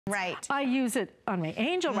Right. I use it on my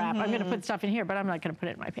angel wrap. I'm gonna put stuff in here, but I'm not gonna put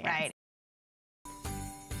it in my pants. Right.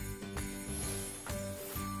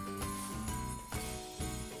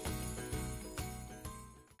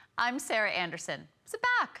 I'm Sarah Anderson. Sit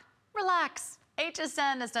back, relax.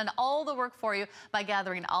 HSN has done all the work for you by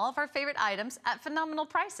gathering all of our favorite items at phenomenal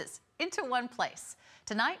prices into one place.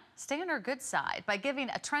 Tonight, stay on our good side by giving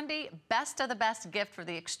a trendy, best of the best gift for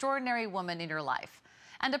the extraordinary woman in your life.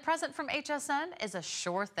 And a present from HSN is a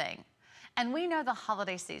sure thing. And we know the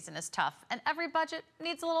holiday season is tough and every budget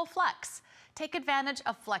needs a little flex. Take advantage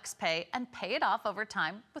of FlexPay and pay it off over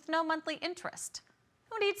time with no monthly interest.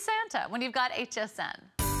 Who needs Santa when you've got HSN?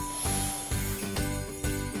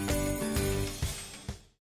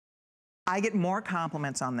 I get more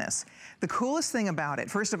compliments on this. The coolest thing about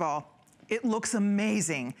it, first of all, it looks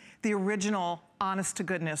amazing. The original, honest to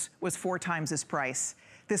goodness, was 4 times this price.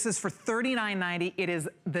 This is for $39.90. It is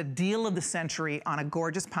the deal of the century on a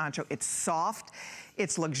gorgeous poncho. It's soft,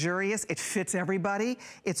 it's luxurious, it fits everybody.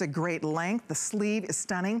 It's a great length, the sleeve is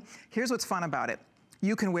stunning. Here's what's fun about it.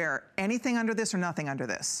 You can wear anything under this or nothing under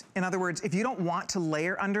this. In other words, if you don't want to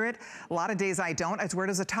layer under it, a lot of days I don't, I just wear it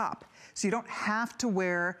as a top. So you don't have to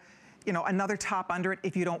wear, you know, another top under it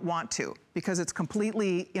if you don't want to, because it's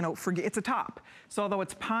completely, you know, it's a top. So although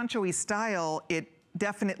it's poncho-y style, it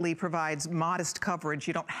definitely provides modest coverage.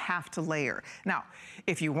 You don't have to layer. Now,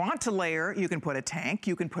 if you want to layer, you can put a tank,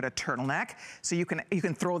 you can put a turtleneck, so you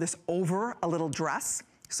can throw this over a little dress.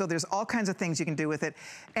 So there's all kinds of things you can do with it.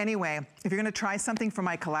 Anyway, if you're gonna try something from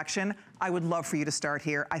my collection, I would love for you to start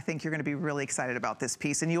here. I think you're gonna be really excited about this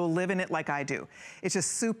piece and you'll live in it like I do. It's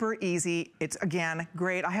just super easy. It's, again,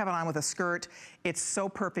 great. I have it on with a skirt. It's so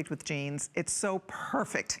perfect with jeans. It's so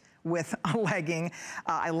perfect with a legging.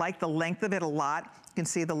 I like the length of it a lot. You can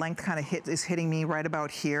see the length kind of is hitting me right about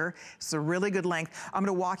here. It's a really good length. I'm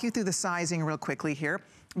gonna walk you through the sizing real quickly here,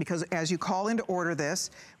 because as you call in to order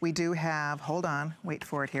this, we do have, hold on, wait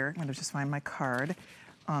for it here. I'm gonna just find my card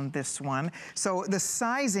on this one. So the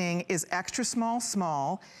sizing is extra small,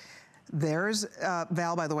 small. There's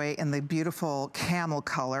Val, by the way, in the beautiful camel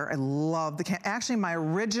color. I love the actually my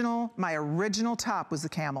original top was the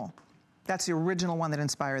camel. That's the original one that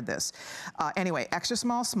inspired this. Anyway, extra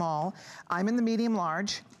small, small. I'm in the medium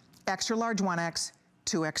large, extra large 1X,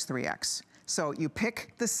 2X, 3X. So you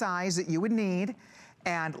pick the size that you would need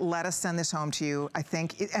and let us send this home to you. I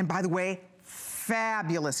think, and by the way,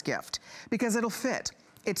 fabulous gift, because it'll fit.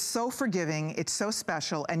 It's so forgiving, it's so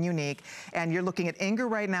special and unique. And you're looking at Inger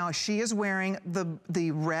right now. She is wearing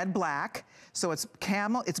the red black. So it's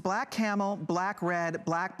camel, it's black camel, black red,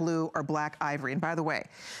 black blue, or black ivory. And by the way,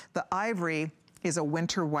 the ivory is a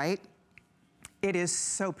winter white. It is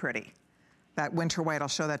so pretty. That winter white, I'll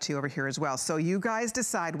show that to you over here as well. So you guys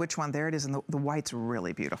decide which one. There it is, and the white's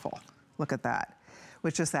really beautiful. Look at that.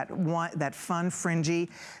 With just that fun fringy.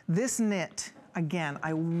 This knit, again,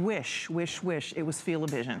 I wish it was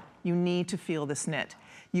Feel-O-Vision. You need to feel this knit.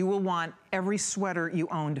 You will want every sweater you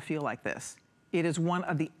own to feel like this. It is one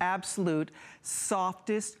of the absolute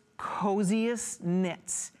softest, coziest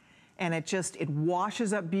knits. And it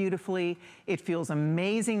washes up beautifully. It feels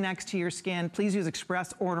amazing next to your skin. Please use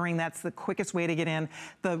express ordering. That's the quickest way to get in.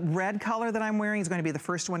 The red color that I'm wearing is going to be the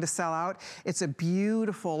first one to sell out. It's a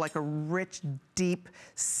beautiful, like a rich, deep,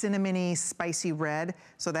 cinnamony, spicy red.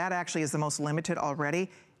 So that actually is the most limited already.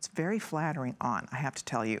 It's very flattering on, I have to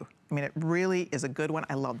tell you. I mean, it really is a good one.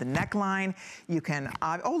 I love the neckline. You can,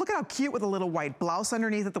 oh, look at how cute with a little white blouse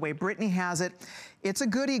underneath it, the way Brittany has it. It's a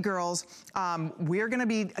goodie, girls. We're gonna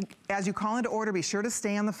be, as you call into order, be sure to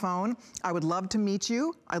stay on the phone. I would love to meet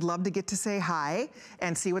you. I'd love to get to say hi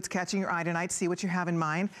and see what's catching your eye tonight, see what you have in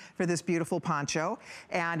mind for this beautiful poncho.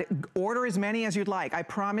 And order as many as you'd like. I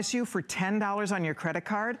promise you, for $10 on your credit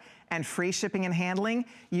card and free shipping and handling,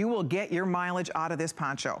 you will get your mileage out of this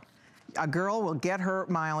poncho. A girl will get her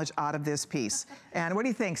mileage out of this piece. And what do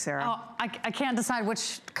you think, Sarah? Oh, I can't decide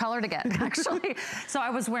which color to get, actually. So I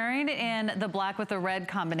was wearing in the black with the red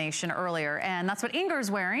combination earlier, and that's what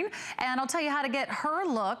Inger's wearing. And I'll tell you how to get her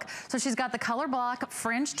look. So she's got the color block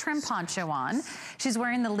fringe trim poncho on. She's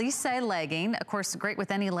wearing the lissé legging, of course, great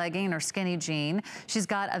with any legging or skinny jean. She's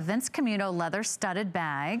got a Vince Camuto leather studded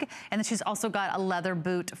bag, and then she's also got a leather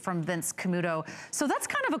boot from Vince Camuto. So that's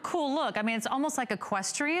kind of a cool look. I mean, it's almost like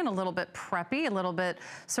equestrian, a little bit preppy, a little bit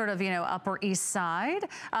sort of, you know, Upper East Side.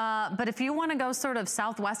 But if you want to go sort of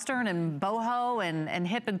Southwestern and boho and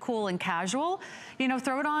hip and cool and casual, you know,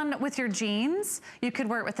 throw it on with your jeans. You could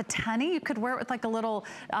wear it with a tenny. You could wear it with like a little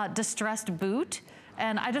distressed boot.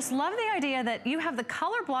 And I just love the idea that you have the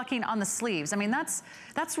color blocking on the sleeves. I mean, that's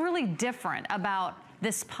really different about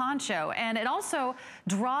this poncho. And it also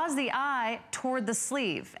draws the eye toward the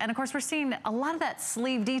sleeve. And of course, we're seeing a lot of that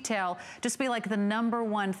sleeve detail just be like the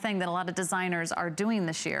 #1 thing that a lot of designers are doing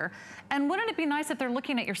this year. And wouldn't it be nice if they're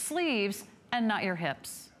looking at your sleeves and not your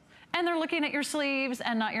hips? And they're looking at your sleeves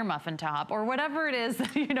and not your muffin top, or whatever it is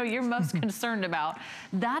that you're most concerned about.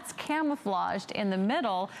 That's camouflaged in the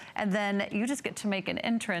middle, and then you just get to make an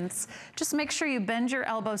entrance. Just make sure you bend your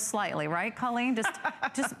elbows slightly, right, Colleen?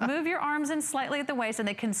 Just move your arms in slightly at the waist, and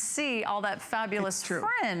they can see all that fabulous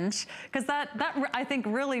fringe, because that I think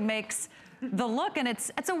really makes the look, and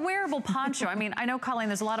it's a wearable poncho. I mean, I know, Colleen,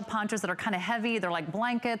 there's a lot of ponchos that are kind of heavy. They're like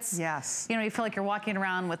blankets. Yes. You feel like you're walking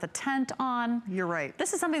around with a tent on. You're right.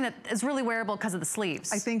 This is something that is really wearable because of the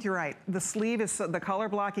sleeves. I think you're right. The sleeve is, the color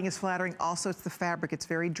blocking is flattering. Also, it's the fabric. It's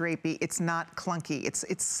very drapey. It's not clunky.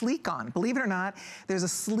 It's sleek on. Believe it or not, there's a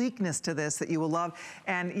sleekness to this that you will love.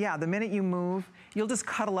 And yeah, the minute you move, you'll just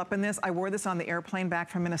cuddle up in this. I wore this on the airplane back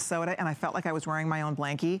from Minnesota, and I felt like I was wearing my own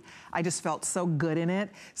blankie. I just felt so good in it.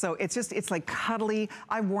 So it's like cuddly.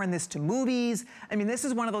 I've worn this to movies. I mean, this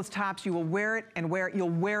is one of those tops you will wear it and you'll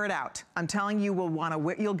wear it out. I'm telling you, will want to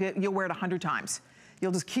wear, you'll wear it 100 times.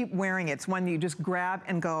 You'll just keep wearing it. It's one you just grab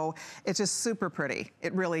and go. It's just super pretty.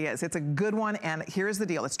 It really is. It's a good one, and here's the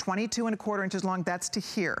deal. It's 22¼ inches long. That's to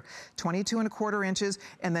here. 22¼ inches,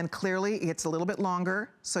 and then clearly it gets a little bit longer,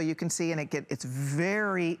 so you can see, and it's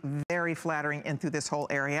very, very flattering in through this whole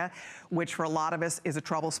area, which for a lot of us is a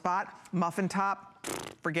trouble spot. Muffin top,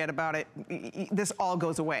 forget about it. This all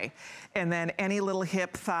goes away. And then any little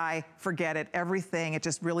hip, thigh, forget it. Everything, it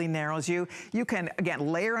just really narrows you. You can, again,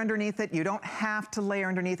 layer underneath it. You don't have to layer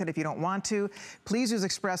underneath it if you don't want to. Please use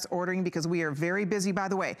express ordering because we are very busy. By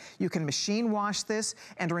the way, you can machine wash this.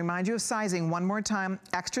 And to remind you of sizing, one more time,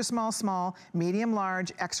 extra small, small, medium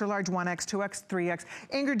large, extra large 1X, 2X, 3X.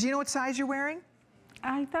 Ingrid, do you know what size you're wearing?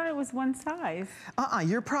 I thought it was one size.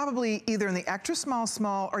 You're probably either in the extra small,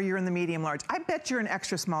 small, or you're in the medium large. I bet you're an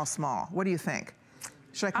extra small, small. What do you think?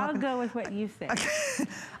 Should I come I'll go with what you said. Okay.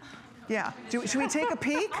 Yeah. Should we take a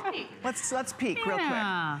peek? Let's peek real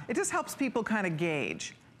quick. It just helps people kind of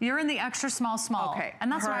gauge. You're in the extra small, small. Okay.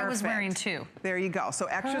 And that's what I was wearing too. There you go. So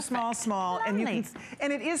extra small, small, and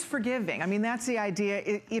and it is forgiving. I mean, that's the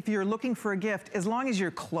idea. If you're looking for a gift, as long as you're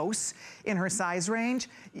close in her size range,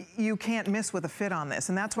 you can't miss with a fit on this.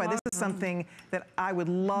 And that's why this is something that I would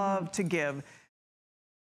love to give.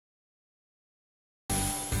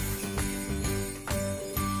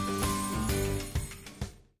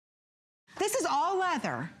 This is all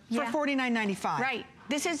leather for $49.95. Right.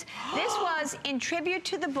 This was in tribute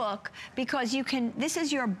to the book because you can, this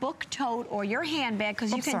is your book tote or your handbag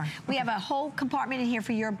because you can, we have a whole compartment in here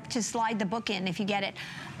for to slide the book in if you get it.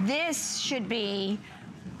 This should be,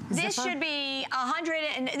 this should be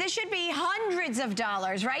this should be hundreds of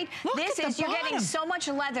dollars, right? Look this at is, the you're bottom. getting so much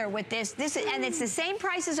leather with this. And it's the same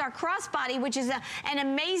price as our crossbody, which is an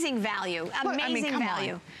amazing value, amazing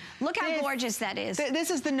value. Look how gorgeous that is.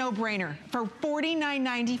 This is the no-brainer for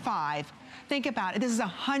 $49.95. Think about it. This is a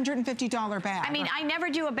 $150 bag. I mean, I never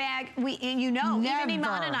do a bag. Even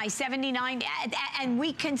Iman and I, $79, and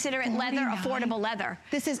we consider it leather, affordable leather.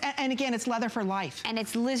 This is, and again, it's leather for life. And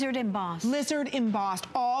it's lizard embossed. Lizard embossed,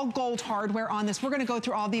 all gold hardware on this. We're gonna go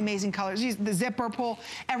through all the amazing colors. The zipper pull,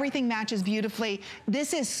 everything matches beautifully.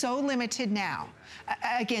 This is so limited now.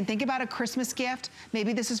 Again, think about a Christmas gift.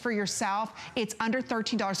 Maybe this is for yourself. It's under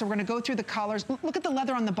 $13, so we're gonna go through the colors. Look at the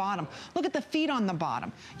leather on the bottom. Look at the feet on the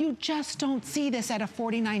bottom. You just don't see this at a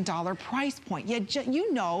 $49 price point.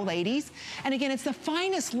 You know, ladies. And again, it's the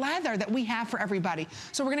finest leather that we have for everybody.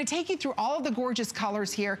 So we're gonna take you through all of the gorgeous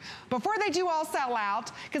colors here before they do all sell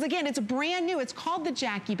out, because again, it's brand new. It's called the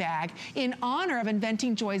Jackie Bag in honor of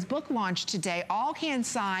Inventing Joy's book launch today. All hand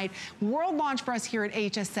side, world launch for us here at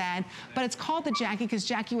HSN, but it's called the Jackie because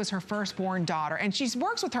Jackie was her firstborn daughter, and she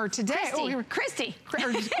works with her today. Christy.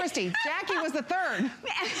 Jackie was the third.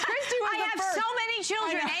 Christy was the first. So many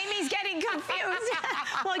children. Amy's getting confused.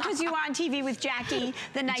 Well, because you were on TV with Jackie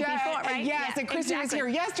the night before, right? Yes, and Christy was here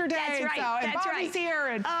yesterday. That's right. And Bobby's here.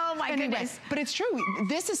 And, oh my goodness. But it's true.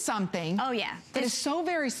 This is something. Oh yeah. That is so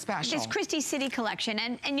very special. It's Christie's City Collection,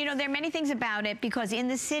 and you know there are many things about it because in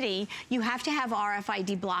the city you have to have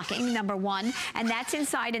RFID blocking, #1, and that's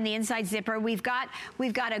inside in the inside zipper. We've got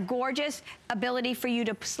a gorgeous ability for you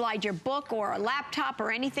to slide your book or a laptop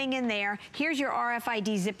or anything in there. Here's your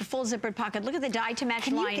RFID zipper, full zippered pocket. Look at the dye to match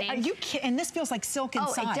lining. And this feels like silk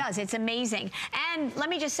inside. Oh, it does. It's amazing. And let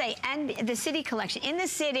me just say, and the City Collection. In the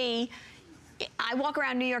city, I walk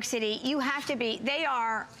around New York City, you have to be, they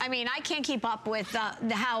are, I mean, I can't keep up with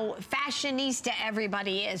how fashionista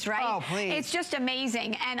everybody is, right? Oh, please. It's just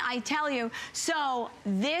amazing. And I tell you, so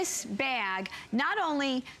this bag, not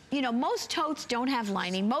only, you know, most totes don't have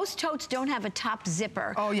lining. Most totes don't have a top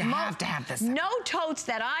zipper. Oh, you have to have this. No totes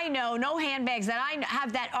that I know, no handbags that I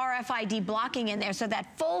have that RFID blocking in there. So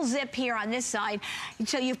that full zip here on this side.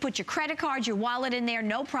 So you put your credit card, your wallet in there,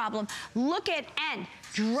 no problem. Look at, and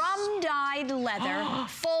drum-dyed leather,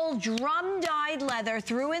 full drum-dyed leather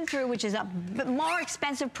through and through, which is a more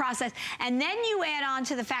expensive process. And then you add on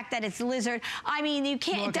to the fact that it's lizard. I mean, you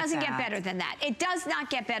can't, it doesn't get better than that. It does not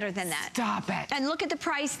get better than that. Stop it. And look at the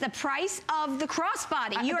price of the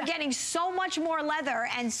crossbody. You are getting so much more leather,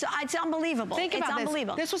 and so, it's unbelievable. Think about it's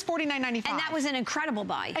unbelievable. This was $49.95. And that was an incredible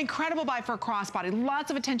buy. Incredible buy for a crossbody.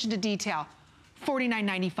 Lots of attention to detail.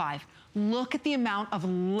 $49.95. Look at the amount of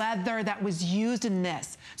leather that was used in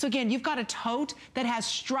this. So again, you've got a tote that has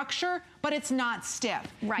structure, but it's not stiff.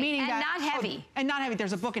 Right, meaning and that, not heavy. Oh, and not heavy.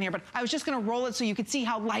 There's a book in here, but I was just gonna roll it so you could see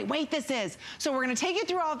how lightweight this is. So we're gonna take you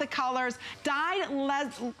through all the colors. Dyed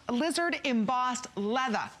lizard embossed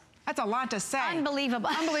leather. That's a lot to say. Unbelievable.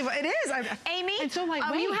 Unbelievable. It is. Amy, it's so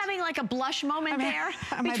lightweight. Are you having like a blush moment there?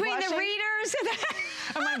 Between the readers?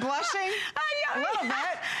 Am I blushing? A little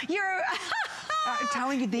bit. You're... I'm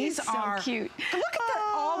telling you, these are so cute. Look at the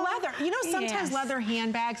all leather. You know, sometimes leather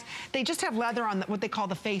handbags, they just have leather on what they call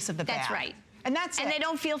the face of the bag. That's right. And that's it. And they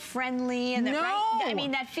don't feel friendly, and right? I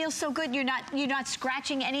mean, that feels so good. You're not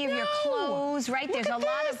scratching any of your clothes, right? Look There's a at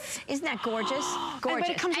lot this. of, isn't that gorgeous? Gorgeous.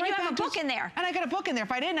 But it comes and right you have back a book in there. And I got a book in there.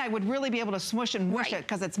 If I didn't, I would really be able to smush and mush it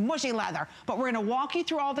because it's mushy leather. But we're gonna walk you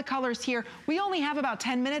through all the colors here. We only have about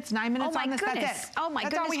 10 minutes, 9 minutes on this. Goodness. That's it. Oh my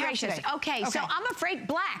That's goodness all we gracious. Have okay, so I'm afraid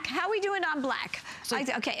black. How are we doing on black? So,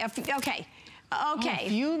 okay. Okay. A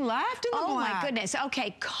few left in the black. Oh my goodness.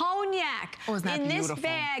 Okay, cognac isn't that in beautiful? this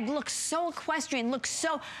bag looks so equestrian, looks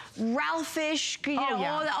so Ralphish. You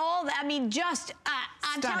know, all that. I mean, just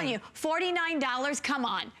I'm telling you, $49. Come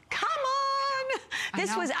on, come on.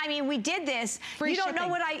 This was. I mean, we did this. Free you don't shipping. know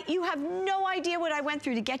what you have no idea what I went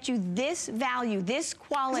through to get you this value, this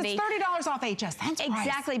quality. It's $30 off HSN.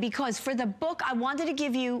 Exactly, because for the book, I wanted to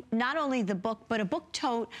give you not only the book, but a book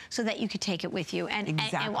tote so that you could take it with you. And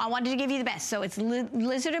I wanted to give you the best. So it's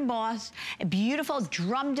lizard embossed, a beautiful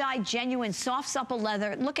drum-dyed, genuine, soft, supple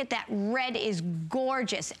leather. Look at that. Red is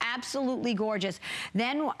gorgeous, absolutely gorgeous.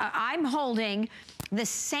 Then I'm holding the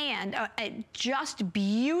sand, just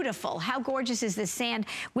beautiful. How gorgeous is this sand?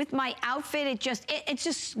 With my outfit, it's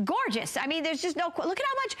just gorgeous. I mean, there's just no, look at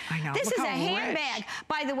how much, I know. this Look is a how handbag. rich.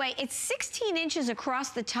 By the way, it's 16 inches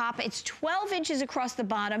across the top, it's 12 inches across the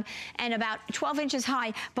bottom, and about 12 inches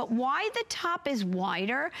high. But why the top is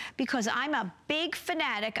wider? Because I'm a big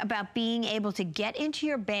fanatic about being able to get into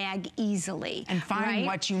your bag easily. And find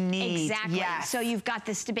what you need. Exactly. Yes. So you've got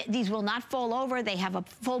this, these will not fall over. They have a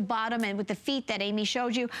full bottom, and with the feet that Amy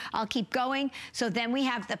showed you, I'll keep going. So then we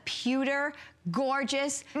have the pewter,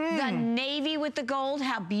 gorgeous, the navy with the gold.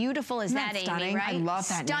 How beautiful is that, stunning? Amy, right? I love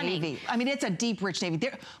that navy. I mean, it's a deep, rich navy.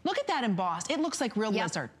 Look at that embossed. It looks like real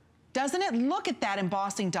lizard. Doesn't it? Look at that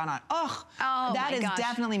embossing done on. Oh, that is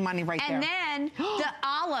definitely money right there. And then the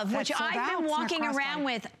olive, which I've been walking around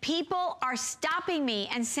with. People are stopping me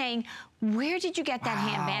and saying, where did you get that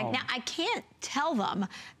handbag? Now, I can't tell them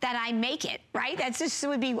that I make it, right? That's just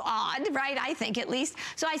would be odd, right? I think at least.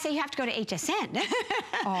 So I say you have to go to HSN.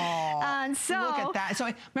 Oh, so look at that. So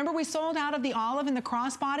remember we sold out of the olive and the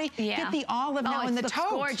crossbody? Yeah. Get the olive now in the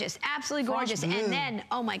tote. Gorgeous, absolutely gorgeous. Blue. And then,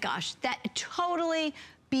 oh my gosh, that totally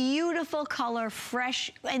beautiful color, fresh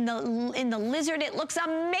in the lizard. It looks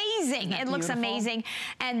amazing. It looks amazing.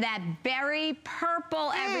 And that berry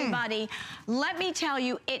purple, everybody. Let me tell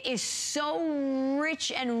you, it is so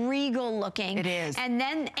rich and regal looking. It is. And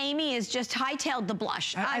then Amy has just hightailed the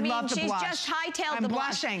blush. I mean, love the she's blush. just hightailed the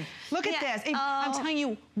blush. I'm blushing. Look at this. I'm telling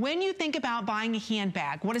you, when you think about buying a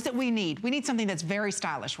handbag, what is it we need? We need something that's very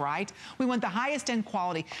stylish, right? We want the highest end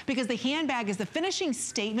quality because the handbag is the finishing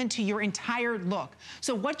statement to your entire look.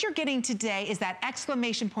 So what you're getting today is that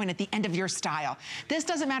exclamation point at the end of your style. This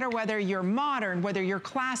doesn't matter whether you're modern, whether you're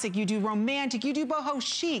classic, you do romantic, you do boho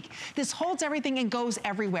chic. This holds everything and goes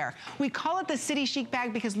everywhere. We call it the city chic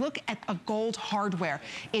bag because look at a gold hardware.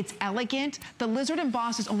 It's elegant. The lizard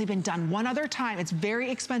emboss has only been done one other time. It's very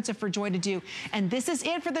expensive for Joy to do. And this is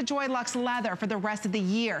it for the Joy Luxe leather for the rest of the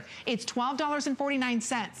year. It's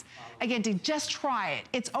 $12.49. Again, to just try it,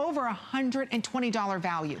 it's over $120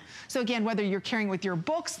 value. So again, whether you're carrying with your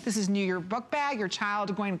books, this is your book bag, your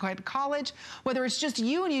child going to college, whether it's just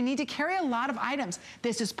you and you need to carry a lot of items,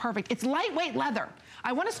 this is perfect. It's lightweight leather.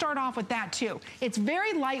 I want to start off with that too. It's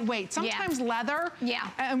very lightweight. Sometimes leather,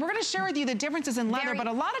 and we're going to share with you the differences in leather, but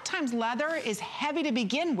a lot of times leather is heavy to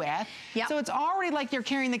begin with, so it's already like you're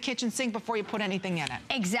carrying the kitchen sink before you put anything in it.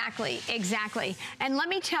 Exactly, exactly. And let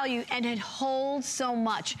me tell you, and it holds so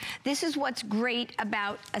much. This is what's great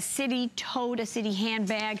about a city tote, a city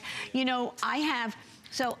handbag. You know, I have,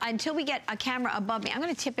 so until we get a camera above me, I'm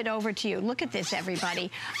gonna tip it over to you. Look at this,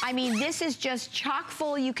 everybody. I mean, this is just chock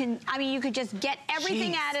full. You can, I mean, you could just get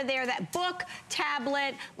everything out of there, that book,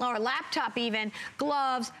 tablet, or laptop even,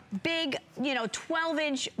 gloves, big, you know,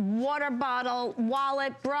 12-inch water bottle,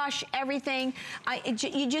 wallet, brush, everything.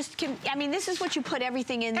 You just can, I mean, this is what you put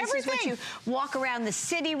everything in. This is what you walk around the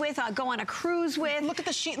city with, go on a cruise with. Look at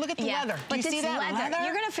the sheet, look at the leather. Do you see that leather?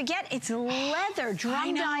 You're gonna forget, it's leather,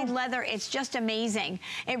 drum-dyed leather. It's just amazing.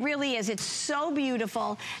 It really is. It's so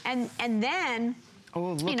beautiful. And then,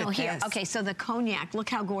 you know, here, okay, so the cognac, look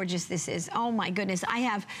how gorgeous this is. Oh my goodness. I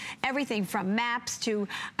have everything from maps to,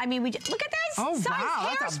 I mean, look at this size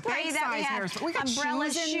hairspray that we have. We got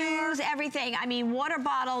umbrellas, shoes, everything. I mean, water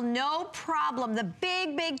bottle, no problem. The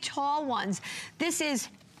big, big, tall ones. This is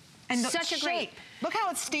such a great. Look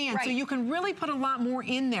how it stands, so you can really put a lot more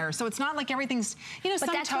in there. So it's not like everything's, you know, some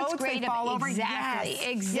totes, they fall over.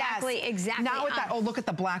 Exactly. Not with that, oh, look at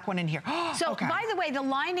the black one in here. So, by the way, the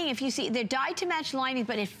lining, if you see, they're dyed to match lining,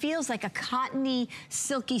 but it feels like a cottony,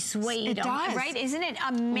 silky suede. It does. Right? Isn't it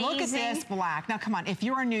amazing? Look at this black. Now, come on, if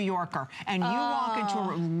you're a New Yorker and you walk into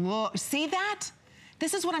a, look, see that?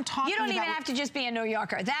 This is what I'm talking about. You don't even have to just be a New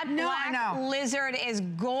Yorker. That black lizard is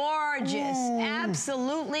gorgeous.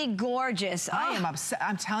 Absolutely gorgeous. I am upset.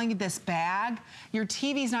 I'm telling you, this bag, your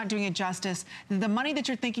TV's not doing it justice. The money that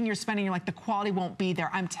you're thinking you're spending, you're like, the quality won't be there.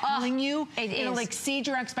 I'm telling you, it'll exceed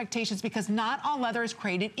your expectations because not all leather is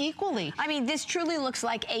created equally. I mean, this truly looks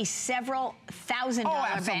like a several $1,000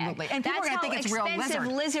 bag. Absolutely. And people are gonna think it's real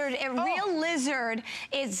lizard. A real lizard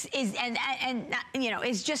is you know,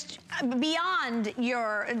 is just beyond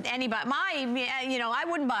anybody. You know, I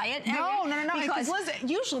wouldn't buy it. No. Because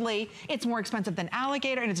usually it's more expensive than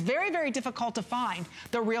alligator, and it's very, very difficult to find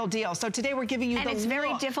the real deal. So today we're giving you the look. And it's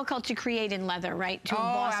very difficult to create in leather, right? To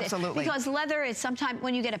emboss it. Because leather is sometimes,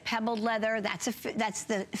 when you get a pebbled leather, that's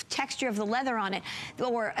the texture of the leather on it,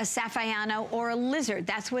 or a Saffiano or a lizard.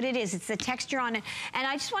 That's what it is. It's the texture on it. And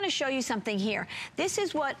I just want to show you something here. This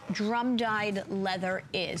is what drum-dyed leather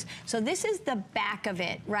is. So this is the back of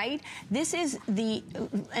it, right? This is the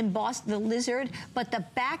embossed, the lizard, but the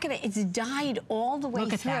back of it, it's dyed all the way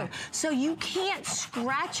through. So you can't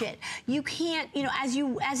scratch it. You can't, you know,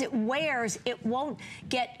 as it wears, it won't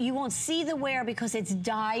get, you won't see the wear because it's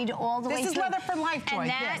dyed all the way through. This is leather for life, Joy. And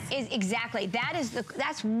that is exactly,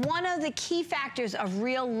 that's one of the key factors of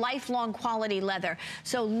real lifelong quality leather.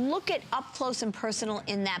 So look at up close and personal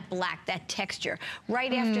in that black, that texture.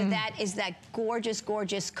 Right after that is that gorgeous,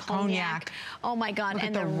 gorgeous cognac. Oh my God, look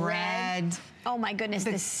and at the red. Oh my goodness,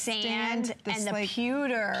 the sand and the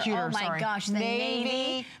pewter. Oh my gosh, the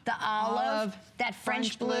navy, the olive, that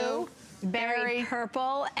French blue, berry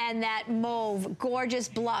purple, and that mauve, gorgeous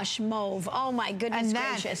blush mauve. Oh my goodness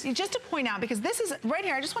gracious. Just to point out, because this is, right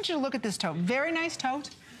here, I just want you to look at this tote. Very nice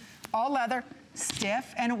tote, all leather,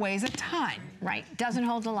 stiff, and it weighs a ton. Right, doesn't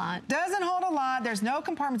hold a lot. Doesn't hold a lot, there's no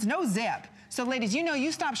compartments, no zip. So ladies, you know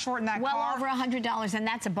you stop short in that car. Well over $100, and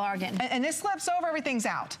that's a bargain. And this slips over, everything's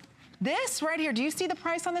out. This right here, do you see the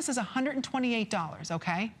price on this is $128,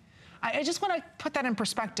 okay? I just want to put that in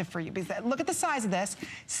perspective for you, because look at the size of this.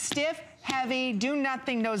 Stiff, heavy, do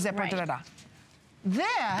nothing, no zipper,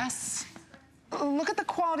 This, look at the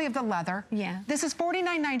quality of the leather. This is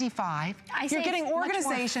 $49.95. You're getting organization.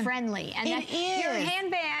 Much more friendly. And it is. Your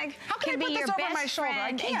handbag can be your best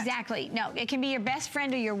friend. Exactly. No, it can be your best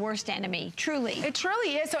friend or your worst enemy. Truly. It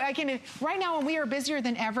truly is. So right now when we are busier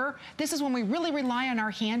than ever, this is when we really rely on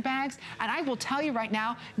our handbags. And I will tell you right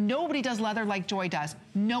now, nobody does leather like Joy does.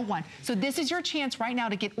 No one. So this is your chance right now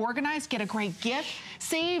to get organized, get a great gift,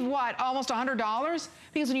 save what, almost $100?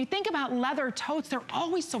 Because when you think about leather totes, they're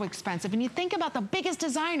always so expensive. And you think about the biggest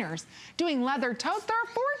designers doing leather totes, they're a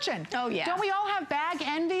fortune. Oh yeah. Don't we all have bag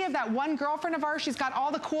envy of that one girlfriend of ours? She's got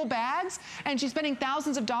all the cool bags and she's spending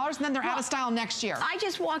thousands of dollars and then they're out of style next year. I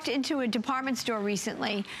just walked into a department store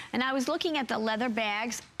recently and I was looking at the leather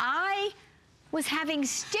bags. I was having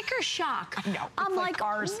sticker shock. I know. I'm like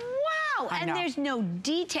ours. Wow. And there's no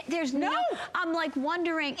detail. There's no. I'm like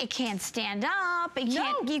wondering, it can't stand up.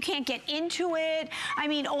 You can't get into it. I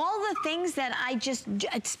mean, all the things that I just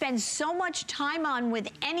spend so much time on with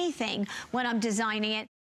anything when I'm designing it.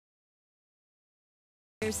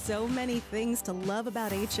 There's so many things to love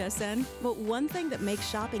about HSN, but one thing that makes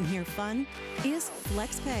shopping here fun is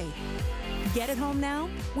FlexPay. Get it home now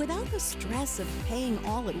without the stress of paying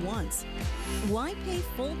all at once. Why pay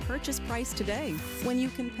full purchase price today when you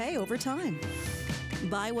can pay over time?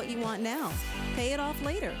 Buy what you want now, pay it off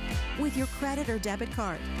later with your credit or debit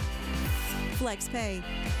card. FlexPay.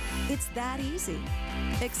 It's that easy.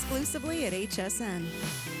 Exclusively at HSN.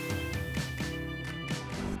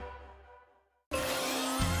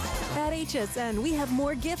 At HSN, we have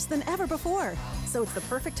more gifts than ever before, so it's the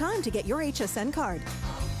perfect time to get your HSN card.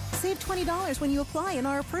 Save $20 when you apply and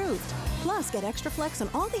are approved. Plus, get extra flex on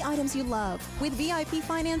all the items you love with VIP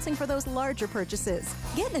financing for those larger purchases.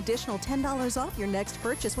 Get an additional $10 off your next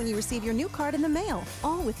purchase when you receive your new card in the mail,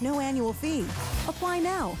 all with no annual fee. Apply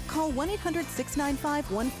now. Call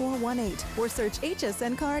 1-800-695-1418 or search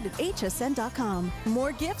HSN card at hsn.com.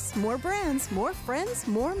 More gifts, more brands, more friends,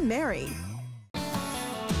 more merry.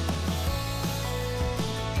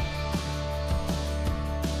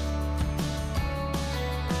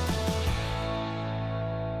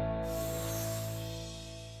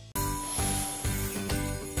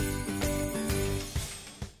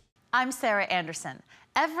 I'm Sarah Anderson.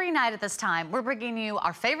 Every night at this time, we're bringing you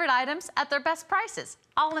our favorite items at their best prices,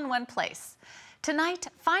 all in one place. Tonight,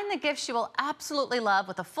 find the gifts you will absolutely love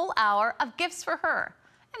with a full hour of gifts for her.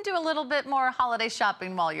 And do a little bit more holiday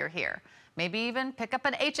shopping while you're here. Maybe even pick up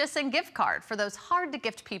an HSN gift card for those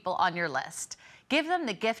hard-to-gift people on your list. Give them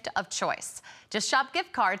the gift of choice. Just shop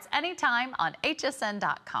gift cards anytime on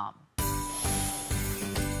hsn.com.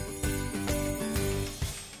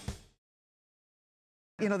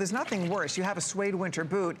 You know, there's nothing worse. You have a suede winter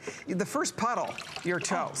boot. The first puddle, you're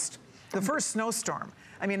toast. The first snowstorm.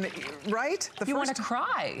 I mean, right? You want to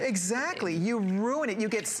cry. Exactly. You ruin it. You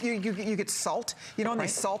get salt. You know, and they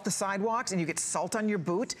salt the sidewalks, and you get salt on your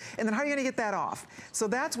boot. And then how are you going to get that off? So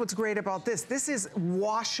that's what's great about this. This is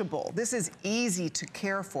washable. This is easy to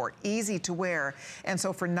care for, easy to wear. And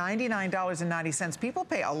so for $99.90, people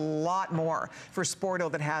pay a lot more for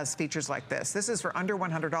Sporto that has features like this. This is for under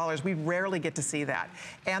 $100. We rarely get to see that.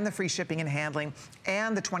 And the free shipping and handling,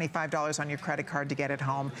 and the $25 on your credit card to get it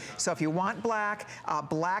home. So if you want black,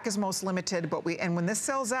 black is most limited, but when this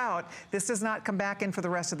sells out, this does not come back in for the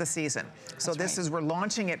rest of the season. So we're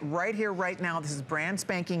launching it right here, right now. This is brand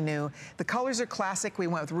spanking new. The colors are classic. We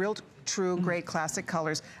went with real, true, great classic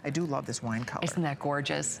colors. I do love this wine color. Isn't that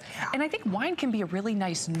gorgeous? Yeah. And I think wine can be a really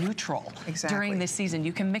nice neutral during this season.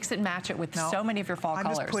 You can mix and match it with so many of your fall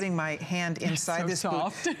colors. I'm just putting my hand inside this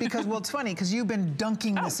boot because, well, it's funny because you've been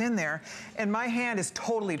dunking this in there, and my hand is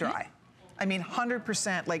totally dry. I mean,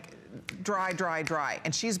 100% like dry, dry, dry.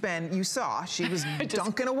 And she's been, you saw, she was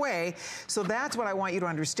dunking away. So that's what I want you to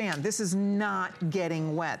understand. This is not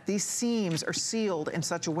getting wet. These seams are sealed in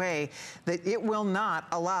such a way that it will not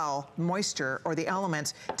allow moisture or the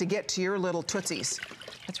elements to get to your little tootsies.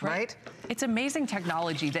 That's right. It's amazing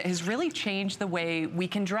technology that has really changed the way we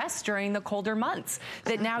can dress during the colder months.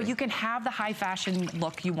 That now you can have the high fashion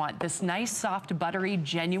look you want. This nice, soft, buttery,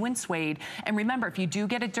 genuine suede. And remember, if you do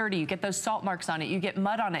get it dirty, you get those salt marks on it, you get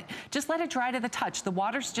mud on it, just let it dry to the touch. The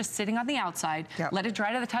water's just sitting on the outside. Let it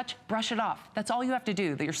dry to the touch, brush it off. That's all you have to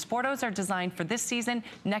do. Your Sportos are designed for this season,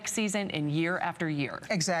 next season, and year after year.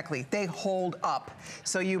 Exactly. They hold up.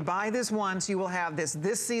 So you buy this once, you will have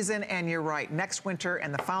this season, and you're right, next winter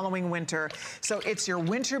and the following winter. So it's your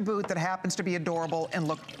winter boot that happens to be adorable and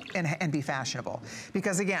look and be fashionable.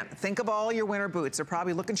 Because again, think of all your winter boots. They're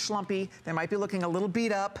probably looking schlumpy. They might be looking a little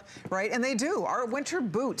beat up, right? And they do. Our winter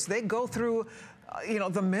boots, they go through you know,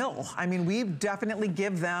 the mill. I mean, we definitely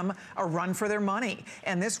give them a run for their money.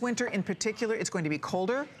 And this winter in particular, it's going to be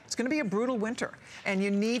colder. It's going to be a brutal winter. And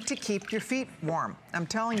you need to keep your feet warm. I'm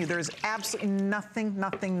telling you, there's absolutely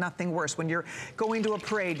nothing worse. When you're going to a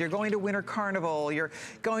parade, you're going to Winter Carnival, you're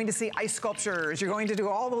going to see ice sculptures, you're going to do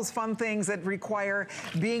all those fun things that require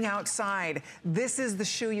being outside. This is the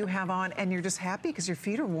shoe you have on, and you're just happy because your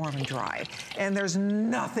feet are warm and dry. And there's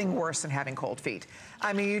nothing worse than having cold feet.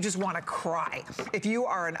 I mean, you just want to cry. If you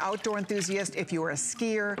are an outdoor enthusiast, if you are a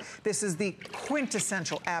skier, this is the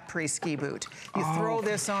quintessential après ski boot. You throw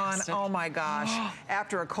this on, oh my gosh.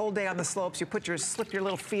 After a cold day on the slopes, you slip your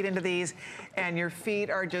little feet into these, and your feet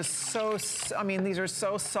are just so, I mean, these are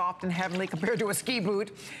so soft and heavenly compared to a ski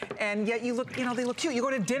boot. And yet you look, you know, they look cute. You go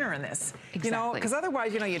to dinner in this, you know, because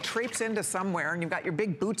otherwise, you know, you traipse into somewhere and you've got your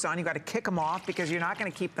big boots on, you've got to kick them off because you're not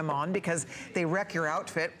going to keep them on because they wreck your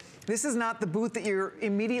outfit. This is not the boot that you're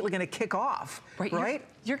immediately going to kick off, right?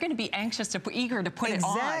 you're gonna be eager to put it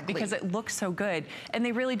on because it looks so good. And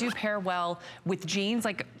they really do pair well with jeans.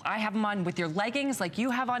 Like I have them on with your leggings like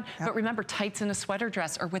you have on, but remember tights in a sweater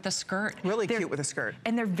dress or with a skirt. Really cute with a skirt.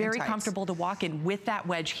 And they're very comfortable to walk in with that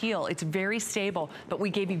wedge heel. It's very stable, but we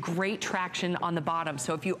gave you great traction on the bottom.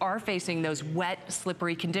 So if you are facing those wet,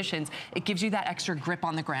 slippery conditions, it gives you that extra grip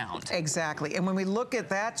on the ground. Exactly. And when we look at,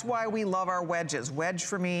 that's why we love our wedges. Wedge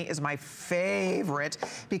for me is my favorite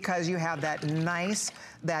because you have that nice,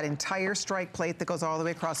 that entire strike plate that goes all the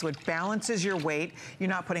way across, so it balances your weight. You're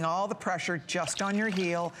not putting all the pressure just on your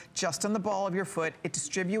heel, just on the ball of your foot. It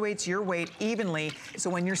distributes your weight evenly, so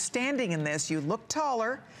when you're standing in this, you look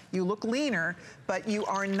taller, you look leaner, but you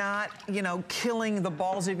are not, you know, killing the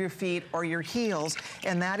balls of your feet or your heels,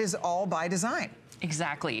 and that is all by design.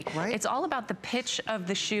 Exactly. Right? It's all about the pitch of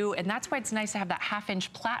the shoe, and that's why it's nice to have that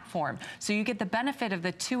 1/2-inch platform. So you get the benefit of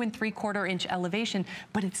the 2 3/4-inch elevation,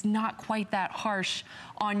 but it's not quite that harsh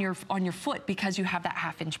on your foot because you have that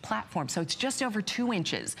 1/2-inch platform. So it's just over 2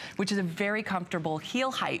 inches, which is a very comfortable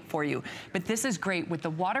heel height for you. But this is great with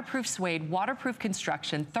the waterproof suede, waterproof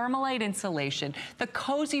construction, thermalite insulation, the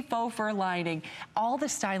cozy faux fur lining, all the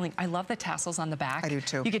styling. I love the tassels on the back. I do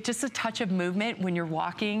too. You get just a touch of movement when you're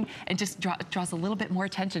walking and just draws a little bit more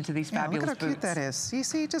attention to these fabulous look at how boots. cute that is. You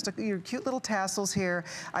see just your cute little tassels here.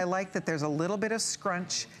 I like that there's a little bit of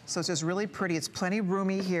scrunch, so it's just really pretty. It's plenty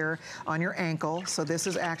roomy here on your ankle. So this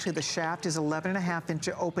is actually, the shaft is 11.5-inch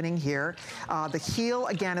opening here. The heel,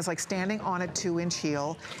 again, is like standing on a 2-inch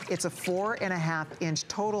heel. It's a 4.5-inch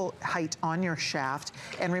total height on your shaft.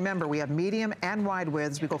 And remember, we have medium and wide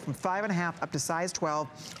widths. We go from 5.5 up to size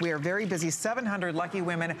 12. We are very busy. 700 lucky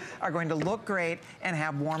women are going to look great and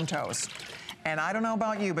have warm toes. And I don't know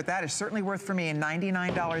about you, but that is certainly worth for me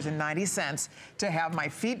 $99.90 to have my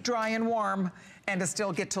feet dry and warm and to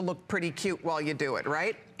still get to look pretty cute while you do it,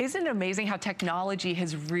 right? Isn't it amazing how technology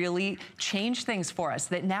has really changed things for us,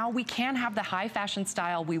 that now we can have the high fashion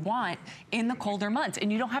style we want in the colder months,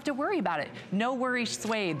 and you don't have to worry about it. No worry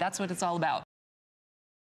suede, that's what it's all about.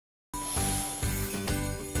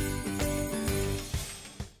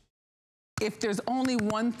 If there's only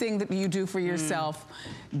one thing that you do for yourself,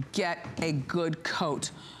 get a good coat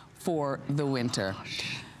for the winter.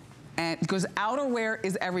 And because outerwear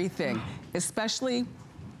is everything, especially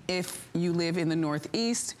if you live in the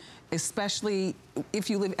Northeast, especially if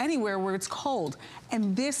you live anywhere where it's cold.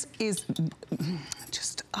 And this is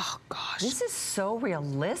just, oh gosh. This is so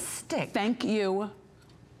realistic. Thank you.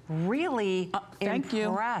 Really thank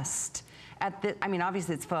impressed. At the, I mean,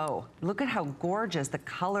 obviously it's faux. Look at how gorgeous, the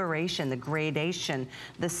coloration, the gradation,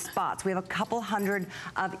 the spots. We have a couple hundred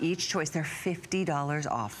of each choice. They're $50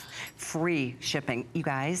 off. Free shipping. You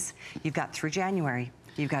guys, you've got through January.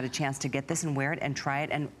 You've got a chance to get this and wear it and try it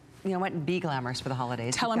and, you know what, be glamorous for the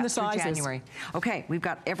holidays. Tell them the sizes. January. Okay, we've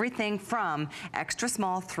got everything from extra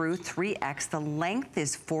small through 3X. The length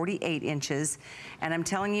is 48 inches. And I'm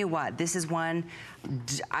telling you what, this is one,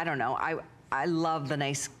 I don't know, I love the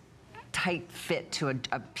nice tight fit to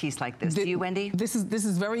a piece like this. Do you, Wendy? This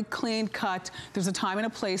is very clean cut. There's a time and a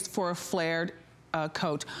place for a flared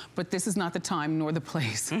coat, but this is not the time nor the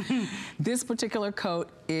place. This particular coat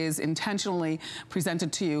is intentionally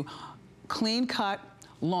presented to you clean cut,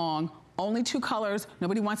 long, only 2 colors.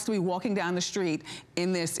 Nobody wants to be walking down the street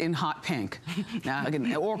in this in hot pink now,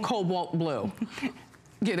 again, or cobalt blue.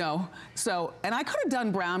 You know, so, and I could have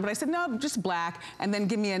done brown, but I said, no, just black, and then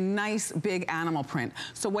give me a nice big animal print.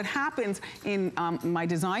 So what happens in my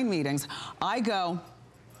design meetings, I go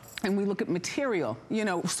and we look at material, you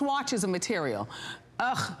know, swatches of material.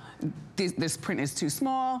 Ugh, this print is too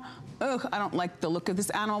small. Ugh, I don't like the look of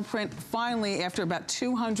this animal print. Finally, after about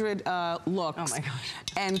 200 looks, oh my gosh,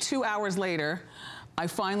 and 2 hours later, I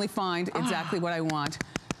finally find exactly what I want.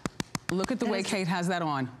 Look at the way Kate has that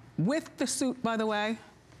on. With the suit, by the way.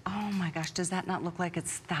 Oh my gosh, does that not look like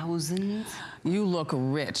it's thousands? You look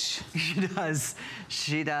rich. She does.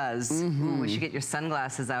 She does. Ooh, we should get your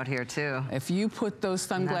sunglasses out here too. If you put those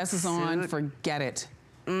sunglasses on, forget it.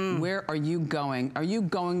 Where are you going? Are you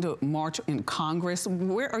going to march in Congress?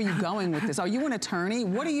 Where are you going with this? Are you an attorney?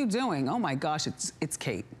 What are you doing? Oh my gosh, it's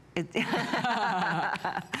Kate.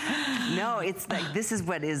 No, it's like, this is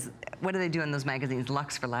what do they do in those magazines?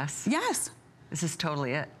 Lux for less? Yes. This is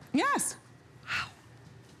totally it. Yes. Wow.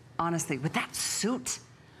 Honestly, with that suit,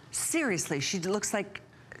 seriously, she looks like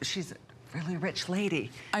she's a really rich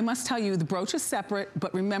lady. I must tell you, the brooch is separate,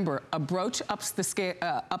 but remember, a brooch ups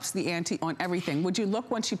the ante on everything. Would you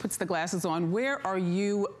look when she puts the glasses on? Where are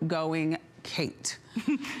you going, Kate?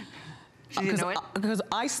 She didn't know it? Because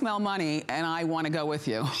I smell money and I want to go with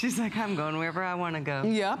you. She's like, I'm going wherever I want to go.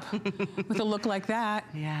 Yep, with a look like that.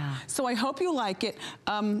 Yeah. So I hope you like it.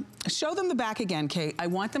 Show them the back again, Kate. I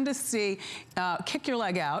want them to see, kick your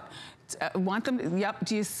leg out. Want them, yep,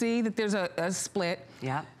 do you see that there's a split?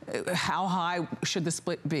 Yep. How high should the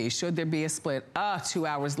split be? Should there be a split? 2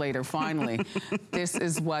 hours later, finally. This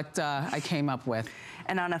is what I came up with.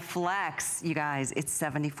 And on a flex, you guys, it's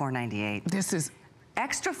 $74.98. This is...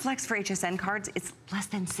 Extra flex for HSN cards, it's less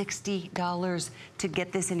than $60 to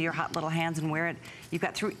get this into your hot little hands and wear it. You've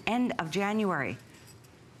got through end of January.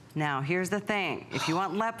 Now, here's the thing. If you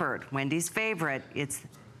want leopard, Wendy's favorite, it's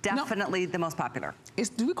definitely the most popular.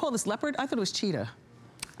 Do we call this leopard? I thought it was cheetah.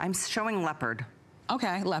 I'm showing leopard.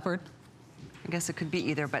 Okay, leopard. I guess it could be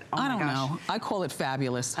either, but oh my gosh. I don't know. I call it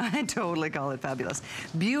fabulous. I totally call it fabulous.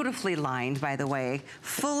 Beautifully lined, by the way.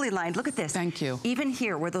 Fully lined. Look at this. Thank you. Even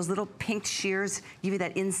here, where those little pink shears give you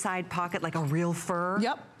that inside pocket like a real fur.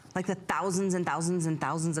 Yep. Like the thousands and thousands and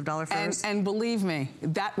thousands of dollar furs. And believe me,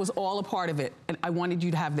 that was all a part of it. And I wanted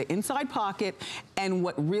you to have the inside pocket and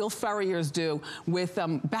what real furriers do with,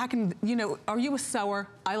 back in, you know, are you a sewer?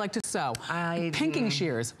 I like to sew. Pinking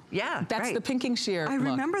shears. Yeah, That's right. the pinking shear I look.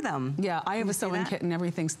 remember them. Yeah, I have a sewing kit and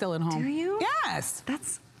everything still at home. Do you? Yes.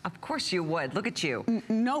 That's, of course you would. Look at you.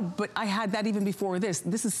 No, but I had that even before this.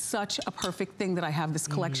 This is such a perfect thing that I have this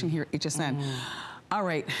collection here at HSN. All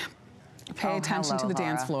right. Pay attention to the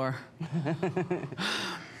dance floor.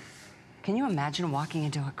 Can you imagine walking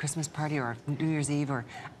into a Christmas party or New Year's Eve or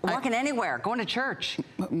walking anywhere, going to church?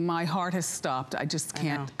 My heart has stopped. I just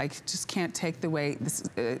can't. I just can't take the way this.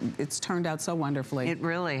 It's turned out so wonderfully. It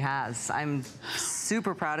really has. I'm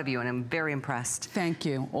super proud of you, and I'm very impressed. Thank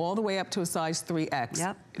you. All the way up to a size 3X.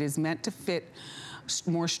 Yep. It is meant to fit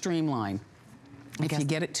more streamlined. If you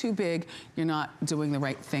get it too big, you're not doing the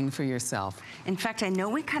right thing for yourself. In fact, I know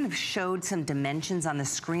we kind of showed some dimensions on the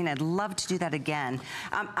screen. I'd love to do that again.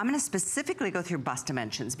 I'm going to specifically go through bust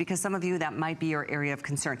dimensions because some of you, that might be your area of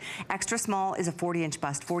concern. Extra small is a 40-inch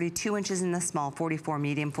bust, 42 inches in the small, 44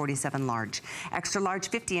 medium, 47 large. Extra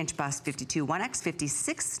large, 50-inch bust, 52 1X,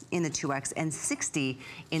 56 in the 2X, and 60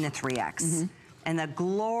 in the 3X. And the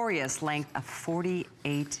glorious length of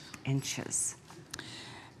 48 inches.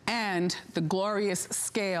 And the glorious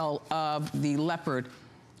scale of the leopard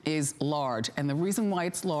is large. And the reason why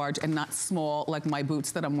it's large and not small like my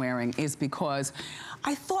boots that I'm wearing is because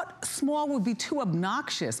I thought small would be too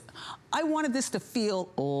obnoxious. I wanted this to feel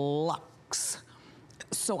luxe.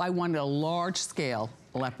 So I wanted a large scale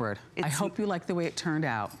leopard. I hope you like the way it turned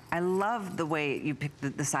out. I love the way you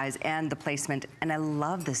picked the size and the placement, and I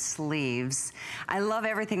love the sleeves. I love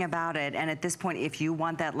everything about it, and at this point, if you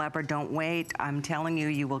want that leopard, don't wait. I'm telling you,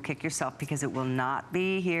 you will kick yourself because it will not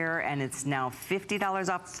be here, and it's now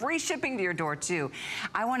 $50 off, free shipping to your door, too.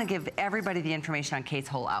 I want to give everybody the information on Kate's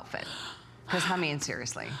whole outfit, because I mean,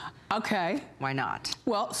 seriously. Okay. Why not?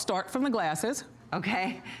 Well, start from the glasses.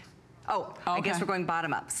 Okay. Oh, I guess we're going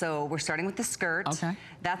bottom up. So we're starting with the skirt. Okay.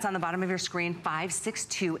 That's on the bottom of your screen,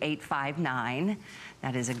 562,859.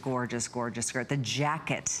 That is a gorgeous, gorgeous skirt. The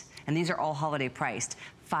jacket, and these are all holiday priced,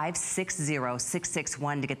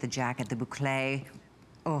 560,661 to get the jacket, the boucle.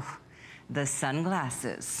 Oh, the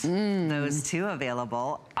sunglasses. Those two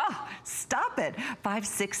available. Oh, stop it.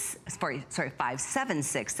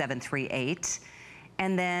 576,738.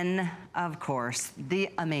 And then, of course, the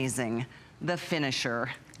amazing, the finisher,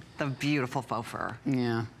 the beautiful faux fur.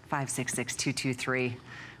 Yeah. 566,223.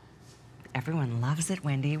 Everyone loves it,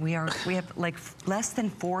 Wendy. We have like less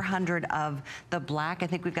than 400 of the black. I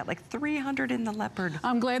think we've got like 300 in the leopard.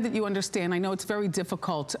 I'm glad that you understand. I know it's very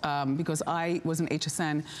difficult because I was an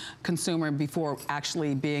HSN consumer before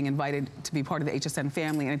actually being invited to be part of the HSN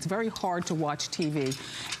family, and it's very hard to watch TV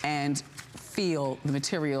and feel the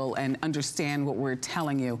material and understand what we're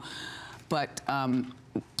telling you. But I'm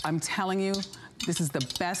telling you, this is the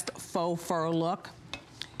best faux fur look.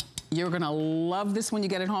 You're gonna love this when you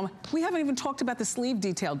get it home. We haven't even talked about the sleeve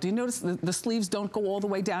detail. Do you notice the sleeves don't go all the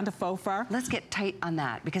way down to faux fur? Let's get tight on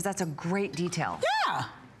that because that's a great detail. Yeah.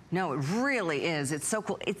 No, it really is. It's so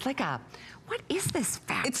cool. It's like a, what is this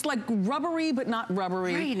fabric? It's like rubbery, but not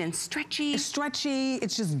rubbery. Right, and stretchy. It's stretchy,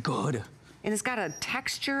 it's just good. And it's got a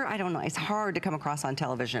texture, I don't know, it's hard to come across on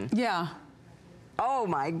television. Yeah. Oh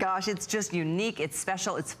my gosh, it's just unique, it's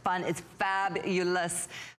special, it's fun, it's fabulous.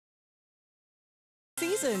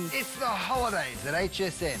 Season. It's the holidays at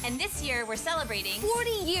HSN. And this year we're celebrating 40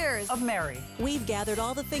 years of Mary. We've gathered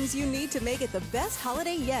all the things you need to make it the best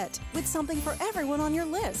holiday yet, with something for everyone on your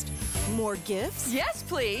list. More gifts? Yes,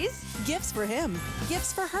 please. Gifts for him.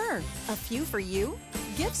 Gifts for her. A few for you.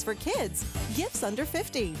 Gifts for kids, gifts under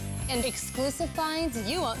 50. And exclusive finds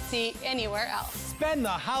you won't see anywhere else. Spend the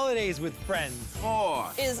holidays with friends. More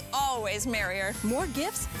is always merrier. More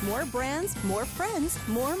gifts, more brands, more friends,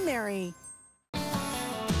 more merry.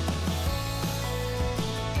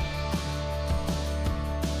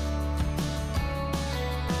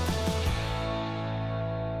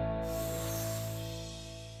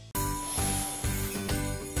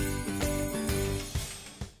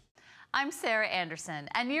 I'm Sarah Anderson,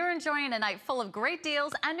 and you're enjoying a night full of great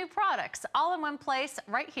deals and new products, all in one place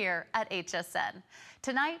right here at HSN.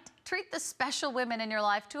 Tonight, treat the special women in your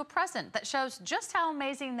life to a present that shows just how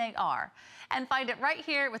amazing they are, and find it right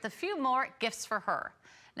here with a few more gifts for her.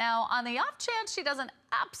 Now, on the off chance she doesn't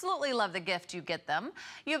absolutely love the gift you get them,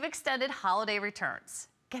 you've extended holiday returns.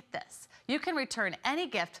 Get this, you can return any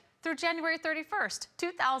gift through January 31st,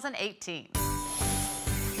 2018.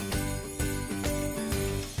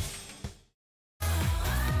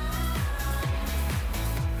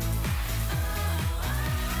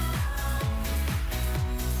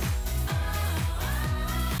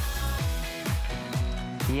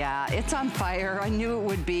 Yeah, it's on fire. I knew it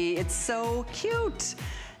would be. It's so cute.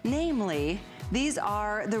 Namely, these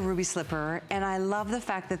are the ruby slipper, and I love the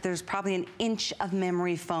fact that there's probably an inch of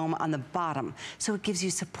memory foam on the bottom, so it gives you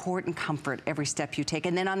support and comfort every step you take.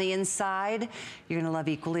 And then on the inside, you're gonna love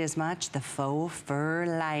equally as much the faux fur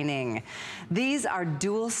lining. These are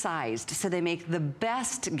dual-sized, so they make the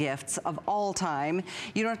best gifts of all time.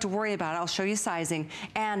 You don't have to worry about it. I'll show you sizing.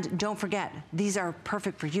 And don't forget, these are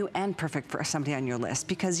perfect for you and perfect for somebody on your list,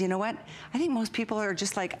 because you know what? I think most people are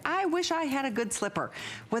just like, I wish I had a good slipper.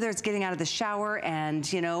 Whether it's getting out of the shower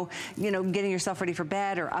and, you know, getting yourself ready for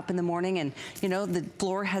bed, or up in the morning and, the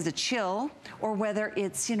floor has a chill, or whether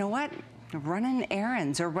it's, running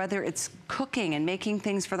errands, or whether it's cooking and making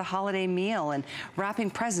things for the holiday meal and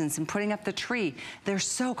wrapping presents and putting up the tree. They're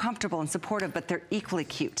so comfortable and supportive, but they're equally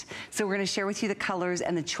cute. So we're gonna share with you the colors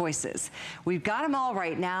and the choices. We've got them all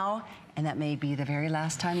right now, and that may be the very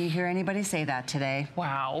last time you hear anybody say that today.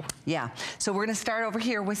 Wow. Yeah, so we're gonna start over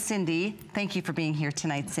here with Cindy. Thank you for being here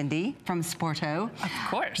tonight, Cindy, from Sporto. Of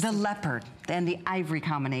course. The leopard and the ivory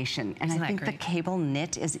combination. And Isn't I think that the great? cable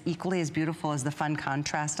knit is equally as beautiful as the fun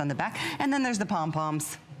contrast on the back. And then there's the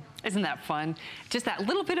pom-poms. Isn't that fun? Just that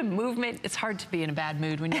little bit of movement. It's hard to be in a bad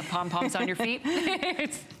mood when you have pom-poms on your feet.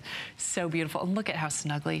 It's so beautiful. And look at how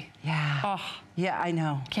snuggly. Yeah. Oh, yeah, I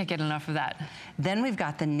know. Can't get enough of that. Then we've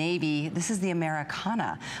got the navy. This is the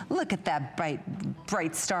Americana. Look at that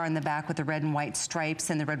bright star in the back with the red and white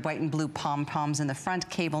stripes and the red, white, and blue pom-poms in the front,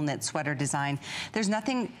 cable knit sweater design. There's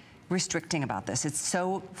nothing restricting about this. It's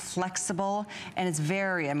so flexible, and it's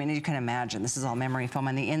very, you can imagine, this is all memory foam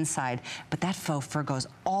on the inside, but that faux fur goes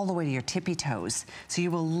all the way to your tippy toes. So you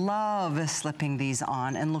will love slipping these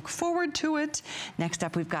on and look forward to it. Next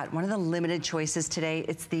up, we've got one of the limited choices today.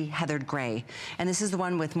 It's the heathered gray. And this is the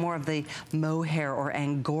one with more of the mohair or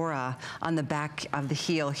angora on the back of the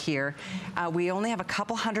heel here. We only have a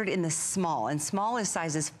couple hundred in the small, and small is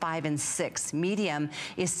sizes 5 and 6. Medium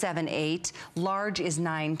is 7, 8. Large is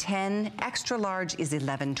 9, 10. Extra large is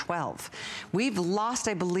 11, 12. We've lost,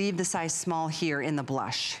 I believe, the size small here in the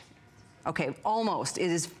blush. Okay, almost.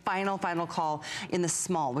 It is final call in the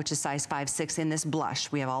small, which is size 5, 6 in this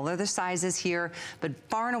blush. We have all other sizes here, but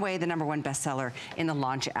far and away the #1 bestseller in the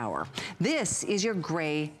launch hour. This is your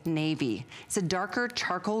gray navy. It's a darker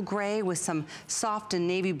charcoal gray with some soft and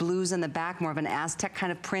navy blues in the back, more of an Aztec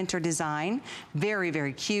kind of print or design. Very,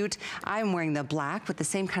 very cute. I'm wearing the black with the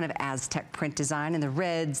same kind of Aztec print design, and the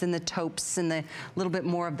reds and the taupes and the little bit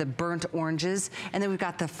more of the burnt oranges. And then we've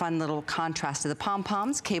got the fun little contrast to the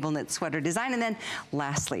pom-poms, cable knit sweater design. And then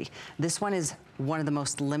lastly, this one is one of the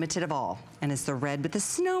most limited of all, and it's the red with the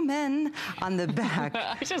snowmen on the back.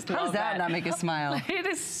 I just How love does that not make you smile? It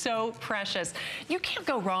is so precious. You can't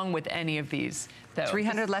go wrong with any of these, though.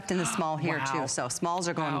 300 left in the small here Wow. too, so smalls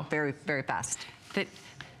are going very, very fast.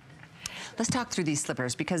 Let's talk through these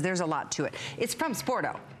slippers because there's a lot to it. It's from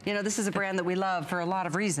Sporto. This is a brand that we love for a lot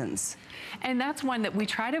of reasons. And that's one that we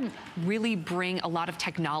try to really bring a lot of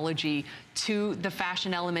technology to the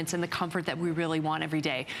fashion elements and the comfort that we really want every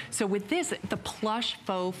day. So with this, the plush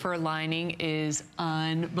faux fur lining is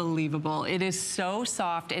unbelievable. It is so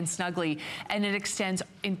soft and snuggly, and it extends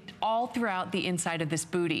all throughout the inside of this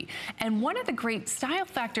booty. And one of the great style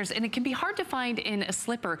factors, and it can be hard to find in a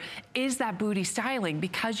slipper, is that booty styling,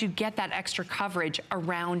 because you get that extra coverage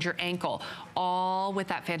around your ankle, all with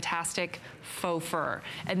that fantastic faux fur.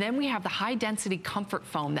 And then we have the high density comfort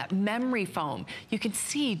foam, that memory foam. You can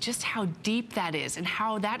see just how deep that is and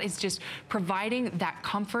how that is just providing that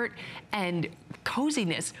comfort and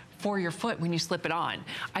coziness for your foot when you slip it on.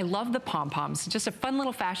 I love the pom-poms, just a fun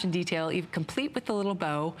little fashion detail, complete with the little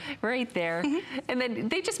bow right there. And then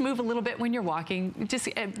they just move a little bit when you're walking.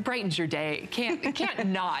 It brightens your day. It can't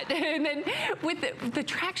not. And then with the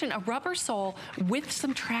traction, a rubber sole with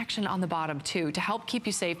some traction on the bottom too, to help keep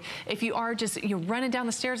you safe. If you are just running down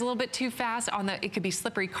the stairs a little bit too fast, it could be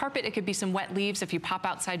slippery carpet, it could be some wet leaves. If you pop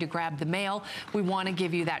outside to grab the mail, we want to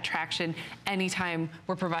give you that traction anytime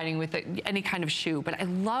we're providing with any kind of shoe. But I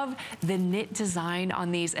love the knit design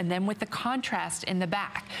on these, and then with the contrast in the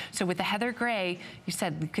back. So with the heather gray, you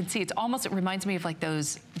can see it reminds me of like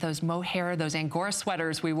those mohair, those Angora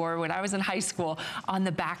sweaters we wore when I was in high school, on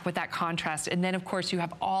the back with that contrast. And then of course you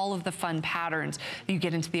have all of the fun patterns. You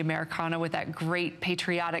get into the Americana with that great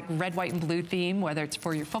patriotic red, white, and blue theme, whether it's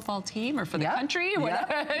for your football team or for the country,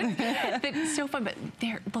 whatever. It's so fun. But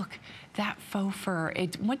there, look, that faux fur,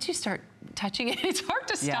 once you start touching it, it's hard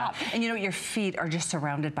to stop. And your feet are just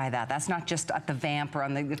surrounded by that. That's not just at the vamp or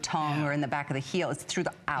on the tongue or in the back of the heel. It's through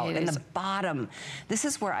the and the bottom. This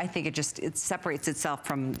is where I think it separates itself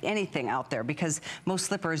from anything out there, because most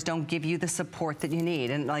slippers don't give you the support that you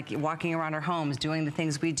need. And like walking around our homes, doing the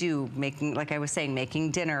things we do, like I was saying,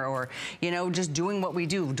 making dinner, or just doing what we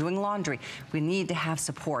do, doing laundry. We need to have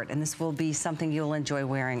support, and this will be something you'll enjoy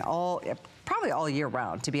wearing probably all year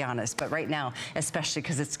round, to be honest, but right now, especially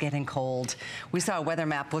because it's getting cold. We saw a weather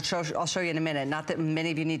map. I'll show you in a minute. Not that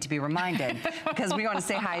many of you need to be reminded, because we want to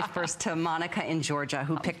say hi first to Monica in Georgia,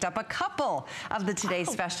 who picked up a couple of the today's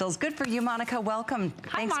specials. Good for you, Monica. Welcome.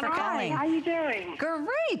 Thanks for calling. Hi, how you doing?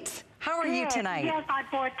 Great. How are you tonight? Yes, I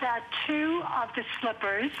bought 2 of the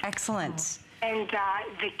slippers. Excellent. And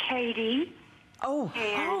the Katie. Oh,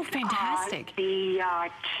 fantastic. The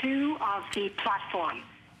 2 of the platform.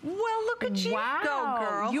 Well, look at you go,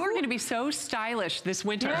 girl. You are going to be so stylish this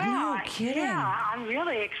winter. Yeah, no kidding. Yeah, I'm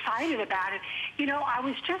really excited about it. I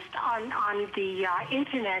was just on the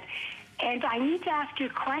internet, and I need to ask you a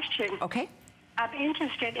question. Okay. I'm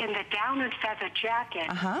interested in the down and feather jacket.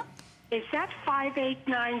 Is that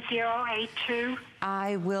 589082?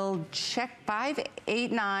 I will check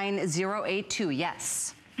 589082,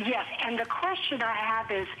 yes. Yes, and the question I have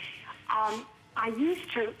is, I used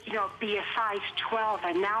to, be a size 12,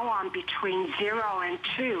 and now I'm between 0 and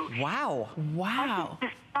 2. Wow. Wow.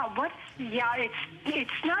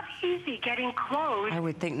 It's not easy getting clothes. I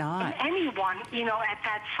would think not. Anyone, at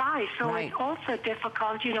that size. So it's also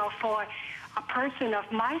difficult, for a person of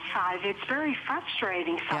my size. It's very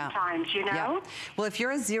frustrating sometimes, Yeah. Well, if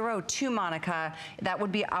you're a 02, Monica, that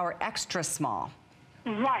would be our extra small.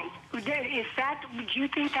 Right. Do you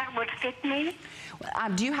think that would fit me?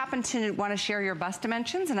 Do you happen to want to share your bust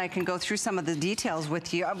dimensions, and I can go through some of the details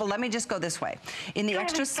with you? Well, let me just go this way. In the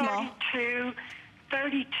extra small...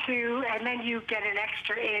 32, and then you get an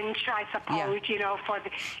extra inch, I suppose,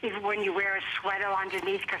 when you wear a sweater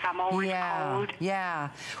underneath, because I'm always cold. Yeah.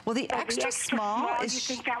 Well, the extra small is... You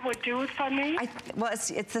think that would do it for me? Well,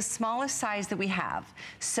 it's the smallest size that we have,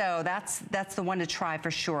 so that's the one to try for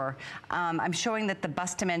sure. I'm showing that the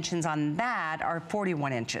bust dimensions on that are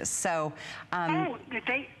 41 inches. So. I'm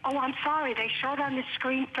sorry. They showed on the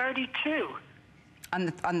screen 32. On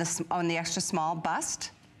the extra small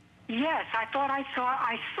bust. Yes, I thought I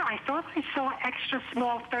saw extra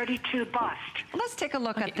small 32 bust. Let's take a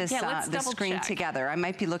look at this the screen together. I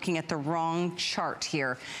might be looking at the wrong chart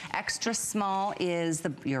here. Extra small is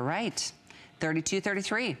you're right, 32,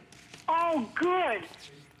 33. Oh, good.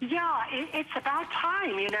 Yeah, it's about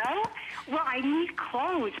time, Well, I need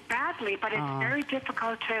clothes badly, but it's very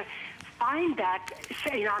difficult to find that.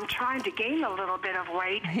 I'm trying to gain a little bit of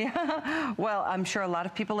weight. Yeah. Well, I'm sure a lot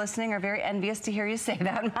of people listening are very envious to hear you say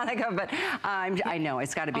that, Monica, but I know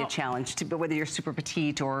it's got to be a challenge, but whether you're super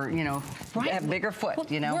petite or, have bigger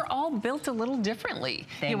foot, We're all built a little differently.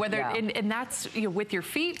 And that's, with your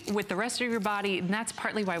feet, with the rest of your body, and that's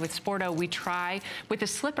partly why with Sporto we try with a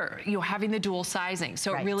slipper, having the dual sizing,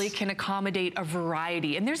 so it really can accommodate a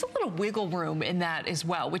variety. And there's a little wiggle room in that as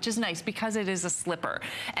well, which is nice because it is a slipper.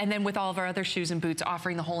 And then with all of our other shoes and boots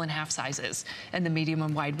offering the whole and half sizes and the medium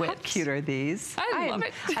and wide width. How cute are these? I love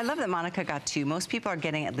it. I love that Monica got 2. Most people are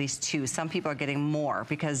getting at least 2. Some people are getting more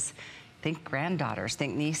because think granddaughters,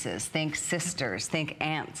 think nieces, think sisters, think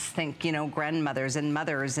aunts, think, grandmothers and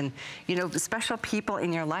mothers and, special people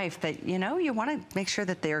in your life that, you want to make sure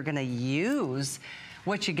that they're going to use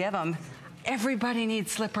what you give them. Everybody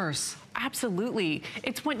needs slippers. Absolutely.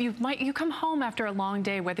 It's when you come home after a long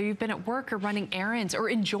day, whether you've been at work or running errands or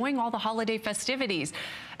enjoying all the holiday festivities,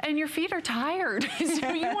 and your feet are tired.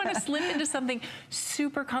 So you want to slip into something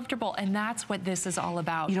super comfortable, and that's what this is all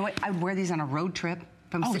about. You know what? I'd wear these on a road trip.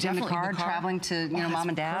 If I'm sitting in the definitely car, traveling to, you know, mom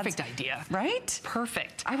and dad's. Perfect idea. Right?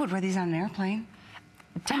 Perfect. I would wear these on an airplane.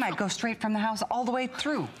 I might go straight from the house all the way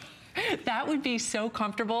through. That would be so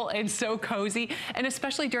comfortable and so cozy. And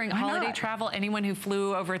especially during holiday travel, anyone who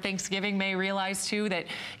flew over Thanksgiving may realize too that,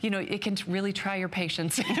 you know, it can really try your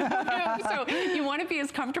patience. So you want to be as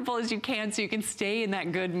comfortable as you can so you can stay in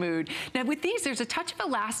that good mood. Now with these, there's a touch of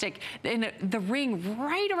elastic in the ring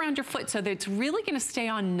right around your foot so that it's really going to stay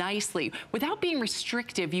on nicely. Without being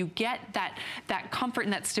restrictive, you get that comfort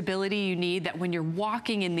and that stability you need, that when you're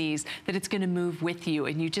walking in these, that it's going to move with you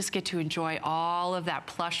and you just get to enjoy all of that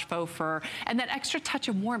plush faux fur and that extra touch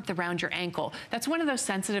of warmth around your ankle. That's one of those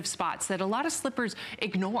sensitive spots that a lot of slippers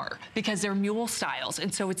ignore because they're mule styles.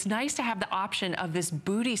 And so it's nice to have the option of this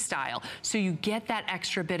booty style so you get that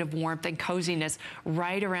extra bit of warmth and coziness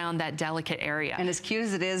right around that delicate area. And as cute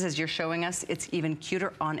as it is, as you're showing us, it's even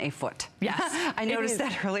cuter on a foot. Yes. I noticed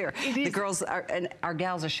that earlier. The girls, and our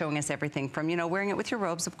gals are showing us everything from, you know, wearing it with your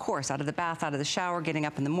robes, of course, out of the bath, out of the shower, getting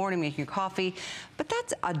up in the morning, making your coffee. But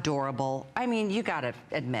that's adorable. I mean, you gotta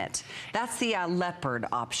admit. That's the leopard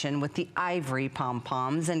option with the ivory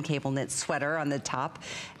pom-poms and cable knit sweater on the top.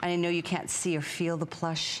 And I know you can't see or feel the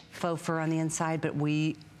plush faux fur on the inside, but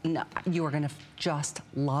you are gonna just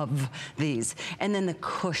love these. And then the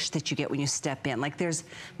cush that you get when you step in. Like there's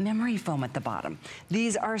memory foam at the bottom.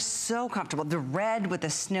 These are so comfortable. The red with the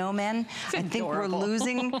snowmen. I think we're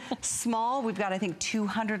losing small. We've got, I think,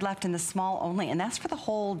 200 left in the small only. And that's for the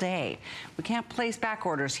whole day. We can't place back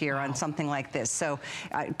orders here on something like this. So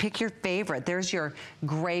pick your favorite. There's your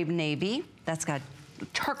gray navy. That's got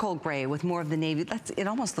charcoal gray with more of the navy. It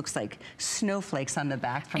almost looks like snowflakes on the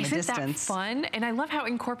back from a distance. Isn't that fun? And I love how it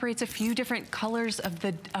incorporates a few different colors of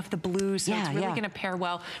the blues. So it's really going to pair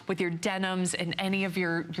well with your denims and any of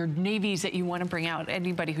your navies that you want to bring out.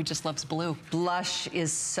 Anybody who just loves blue. Blush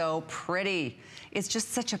is so pretty. It's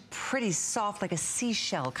just such a pretty, soft, like a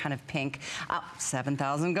seashell kind of pink.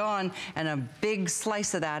 7,000 gone, and a big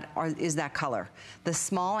slice of that is that color. The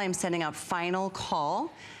small, I'm sending out final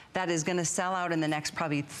call. That is gonna sell out in the next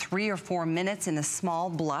probably 3 or 4 minutes in the small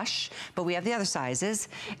blush, but we have the other sizes.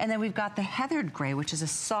 And then we've got the heathered gray, which is a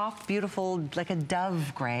soft, beautiful, like a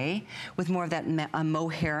dove gray with more of that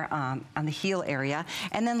mohair on the heel area.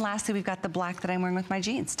 And then lastly, we've got the black that I'm wearing with my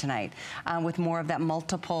jeans tonight, with more of that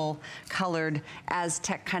multiple colored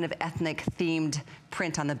Aztec kind of ethnic themed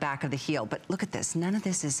print on the back of the heel. But look at this, none of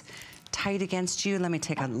this is tight against you. Let me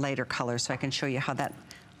take a lighter color so I can show you how that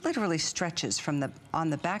literally stretches from on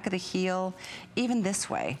the back of the heel, even this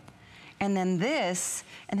way. And then this,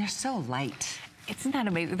 and they're so light. Isn't that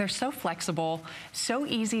amazing? They're so flexible, so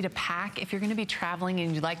easy to pack if you're gonna be traveling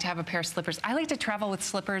and you'd like to have a pair of slippers. I like to travel with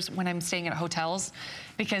slippers when I'm staying at hotels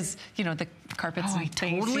because, you know, the carpets and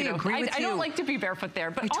things. Totally agree with you. I don't like to be barefoot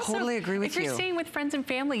there. But I also, totally agree with you. If you're staying with friends and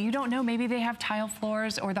family, you don't know, maybe they have tile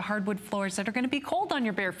floors or the hardwood floors that are gonna be cold on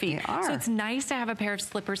your bare feet. They are. So it's nice to have a pair of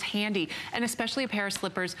slippers handy, and especially a pair of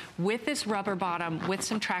slippers with this rubber bottom with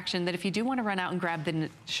some traction that if you do wanna run out and grab the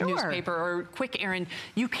newspaper or quick errand,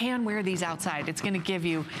 you can wear these outside. It's gonna give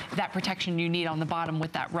you that protection you need on the bottom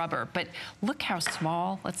with that rubber. But look how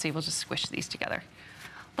small. Let's see, we'll just squish these together.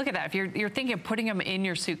 Look at that. If you're thinking of putting them in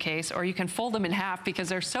your suitcase, or you can fold them in half because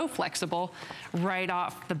they're so flexible right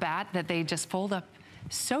off the bat that they just fold up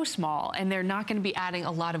so small, and they're not going to be adding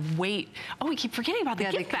a lot of weight. Oh, we keep forgetting about the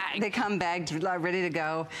gift bag. They come bagged, ready to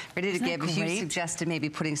go, ready to give. If you suggested maybe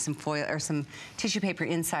putting some foil or some tissue paper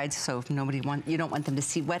inside, so if you don't want them to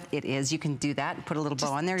see what it is, you can do that and put a little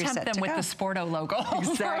bow on there. You're set to go. Tempt them with the Sporto logo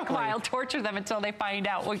exactly. for a while. Torture them until they find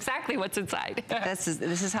out exactly what's inside. This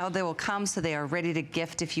is how they will come, so they are ready to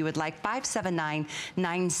gift if you would like.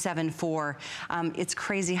 579-974. It's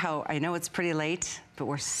crazy how, I know it's pretty late, but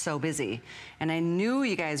we're so busy. And I knew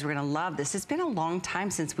you guys were gonna love this. It's been a long time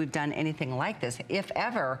since we've done anything like this, if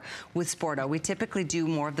ever, with Sporto. We typically do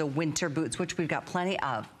more of the winter boots, which we've got plenty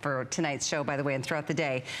of for tonight's show, by the way, and throughout the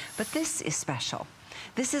day. But this is special.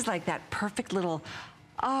 This is like that perfect little,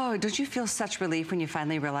 oh, don't you feel such relief when you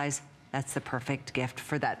finally realize that's the perfect gift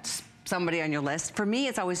for that somebody on your list? For me,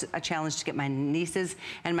 it's always a challenge to get my nieces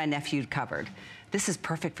and my nephew covered. This is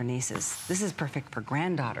perfect for nieces. This is perfect for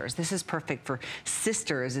granddaughters. This is perfect for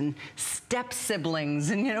sisters and step siblings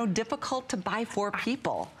and, you know, difficult to buy for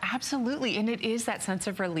people. Absolutely, and it is that sense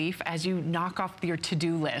of relief as you knock off your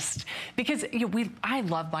to-do list. Because I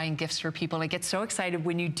love buying gifts for people, and I get so excited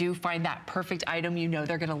when you do find that perfect item you know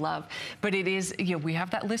they're gonna love. But it is, we have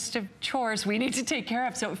that list of chores we need to take care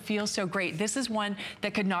of, so it feels so great. This is one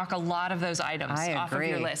that could knock a lot of those items off of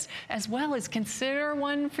your list, as well as consider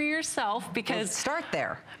one for yourself, because start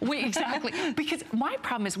there. Exactly. Because my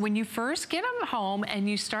problem is when you first get them home and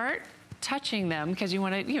you start touching them because you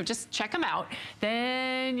want to, you know, just check them out.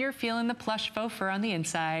 Then you're feeling the plush faux fur on the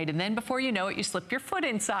inside, and then before you know it, you slip your foot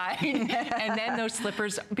inside, and then those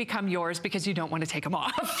slippers become yours because you don't want to take them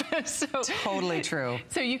off. So, totally true.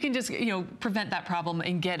 So you can just, you know, prevent that problem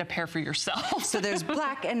and get a pair for yourself. So there's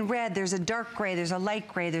black and red, there's a dark gray, there's a light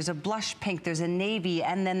gray, there's a blush pink, there's a navy,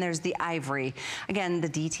 and then there's the ivory. Again, the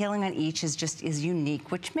detailing on each is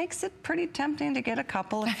unique, which makes it pretty tempting to get a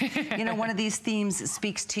couple. You know, one of these themes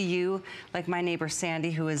speaks to you, like my neighbor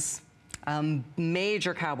Sandy, who is a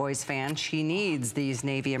major Cowboys fan. She needs these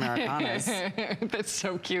navy Americanas. That's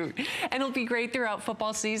so cute. And it'll be great throughout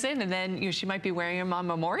football season, and then, you know, she might be wearing them on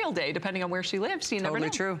Memorial Day, depending on where she lives. You never know.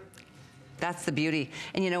 Totally true. That's the beauty.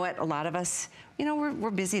 And you know what? A lot of us, you know, we're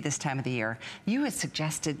busy this time of the year. You had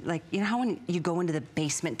suggested, like, you know how when you go into the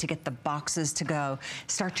basement to get the boxes to go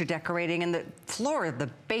start your decorating, and the floor of the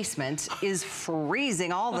basement is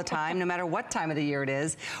freezing all the time, no matter what time of the year it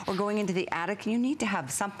is, or going into the attic, you need to have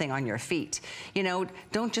something on your feet. You know,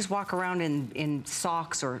 don't just walk around in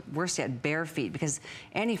socks or, worse yet, bare feet, because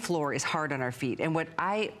any floor is hard on our feet. And what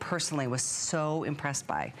I personally was so impressed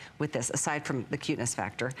by with this, aside from the cuteness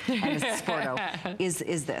factor and the Sporto,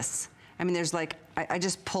 is this. I mean, there's like, I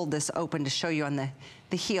just pulled this open to show you on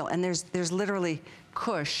the heel, and there's literally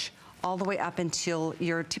cush all the way up until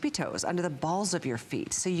your tippy toes, under the balls of your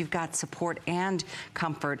feet. So you've got support and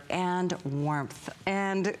comfort and warmth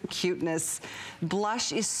and cuteness.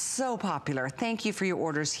 Blush is so popular. Thank you for your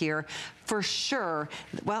orders here. For sure,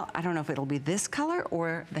 well, I don't know if it'll be this color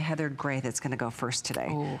or the heathered gray that's gonna go first today.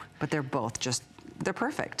 Ooh. But they're both just, they're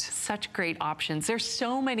perfect. Such great options. There's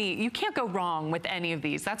so many, you can't go wrong with any of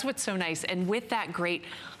these. That's what's so nice. And with that great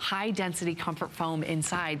high density comfort foam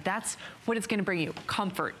inside, that's what it's gonna bring you,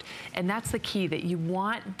 comfort. And that's the key, that you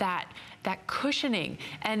want that cushioning.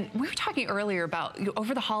 And we were talking earlier about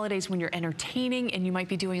over the holidays when you're entertaining and you might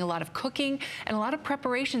be doing a lot of cooking and a lot of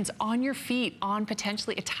preparations on your feet, on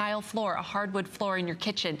potentially a tile floor, a hardwood floor in your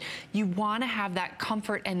kitchen. You wanna have that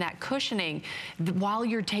comfort and that cushioning while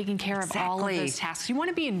you're taking care of all of those tasks. You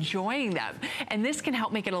wanna be enjoying them. And this can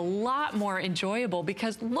help make it a lot more enjoyable,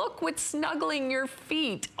 because look what's snuggling your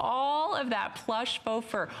feet. All of that plush faux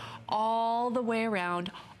fur all the way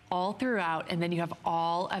around, all throughout, and then you have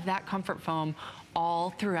all of that comfort foam all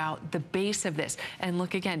throughout the base of this. And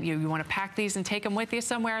look again, you want to pack these and take them with you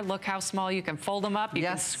somewhere. Look how small you can fold them up. You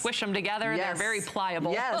can squish them together. They're very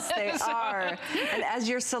pliable. Yes, they are. And as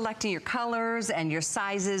you're selecting your colors and your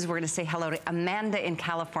sizes, we're going to say hello to Amanda in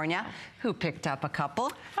California, who picked up a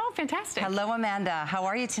couple. Oh, fantastic. Hello, Amanda. How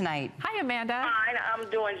are you tonight? Hi, Amanda. Fine. I'm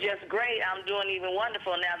doing just great. I'm doing even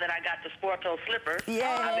wonderful now that I got the Sporto slippers. Yay.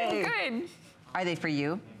 Oh, good. Are they for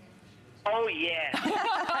you? Oh, yes.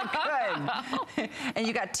 Good. And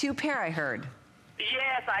you got 2 pair, I heard.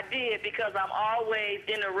 Yes, I did, because I'm always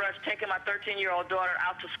in a rush taking my 13-year-old daughter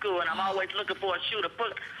out to school, and I'm always looking for a shoe to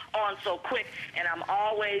put on so quick, and I'm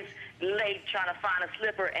always late trying to find a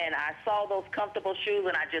slipper, and I saw those comfortable shoes,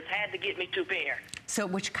 and I just had to get me 2 pair. So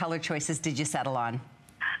which color choices did you settle on?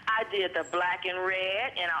 I did the black and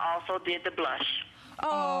red, and I also did the blush.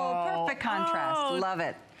 Oh, perfect contrast. Oh, love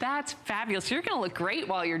it. That's fabulous. You're going to look great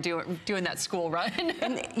while you're doing that school run.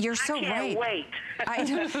 And you're so I can't wait.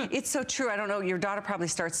 It's so true. I don't know. Your daughter probably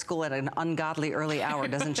starts school at an ungodly early hour,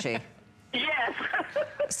 doesn't she? Yes.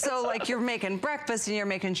 So, like, you're making breakfast and you're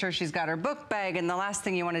making sure she's got her book bag, and the last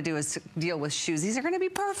thing you want to do is deal with shoes. These are going to be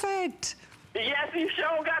perfect. Yes, you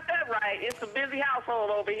sure got that right. It's a busy household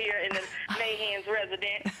over here in the Mayhan's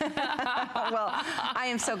residence. Well, I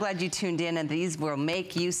am so glad you tuned in, and these will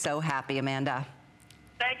make you so happy, Amanda.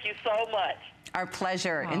 Thank you so much. Our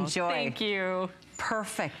pleasure. Oh, enjoy. Thank you.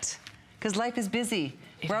 Perfect. Because life is busy.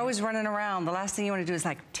 We're always running around. The last thing you want to do is,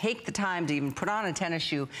 like, take the time to even put on a tennis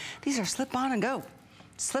shoe. These are slip on and go.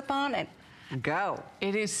 Slip on and go.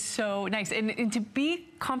 It is so nice. And to be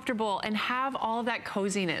comfortable and have all of that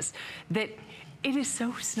coziness, that it is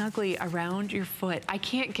so snugly around your foot. I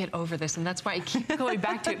can't get over this, and that's why I keep going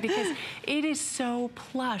back to it, because it is so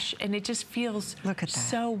plush and it just feels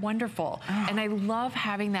so wonderful. Oh. And I love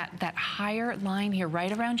having that higher line here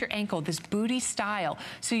right around your ankle, this booty style.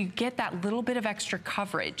 So you get that little bit of extra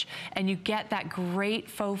coverage, and you get that great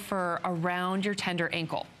faux fur around your tender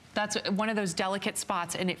ankle. That's one of those delicate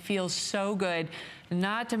spots, and it feels so good.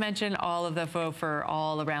 Not to mention all of the faux fur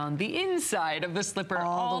all around the inside of the slipper,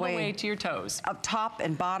 all the way to your toes. Up top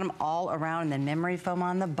and bottom, all around, and then memory foam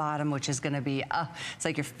on the bottom, which is gonna be, it's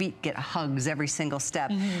like your feet get hugs every single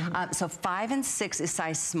step. So 5 and 6 is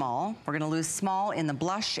size small. We're gonna lose small in the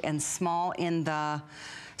blush and small in the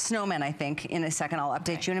snowmen, I think, in a second. I'll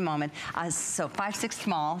update you in a moment. So 5'6"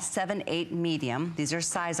 small, 7'8" medium. These are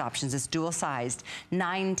size options. It's dual sized.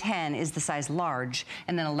 9'10" is the size large,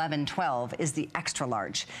 and then 11'12" is the extra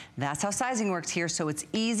large. That's how sizing works here, so it's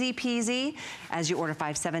easy peasy. As you order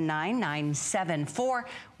 579-974,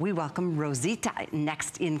 we welcome Rosita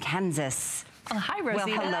next in Kansas. Oh, hi,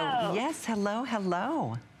 Rosita. Well, hello. Yes, hello,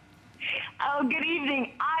 hello. Oh, good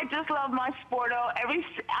evening. I just love my Sporto. I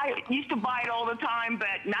used to buy it all the time,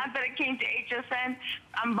 but now that it came to HSN,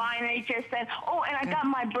 I'm buying HSN. Oh, and I got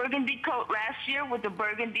my burgundy coat last year with the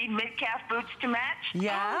burgundy mid-calf boots to match.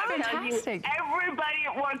 Yeah, fantastic. Everybody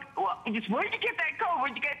at work, just where'd you get that coat?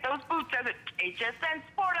 Where'd you get those boots? I said, HSN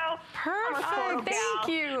Sporto. Perfect. Thank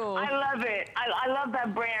you. I love it. I love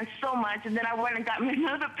that brand so much. And then I went and got me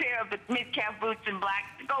another pair of the mid-calf boots in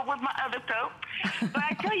black to go with my other coat. But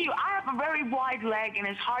I tell you, I have a very wide leg, and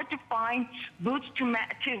it's hard to find boots to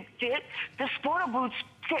fit. The Sporto boots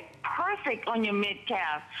fit perfect on your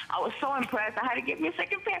mid-calf. I was so impressed. I had to get me a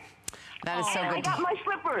second pair. That is so good. I got my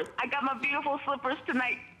slippers. I got my beautiful slippers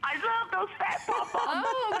tonight. I love those fat pom-poms.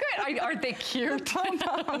 Oh, good. Aren't they cute?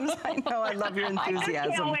 Pom-poms. I know. I love your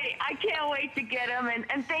enthusiasm. I can't wait to get them. And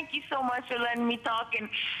thank you so much for letting me talk. And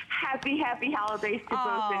happy holidays to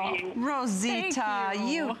both of you. Rosita,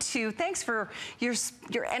 you too. Thanks for your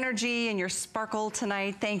energy and your sparkle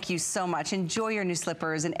tonight. Thank you so much. Enjoy your new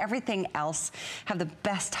slippers and everything else. Have the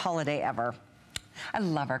best holiday ever. I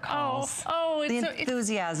love our calls. The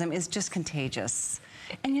enthusiasm is just contagious.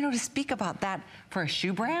 And you know, to speak about that for a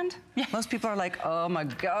shoe brand, most people are like, oh my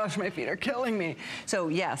gosh, my feet are killing me. So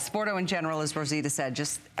yeah, Sporto in general, as Rosita said,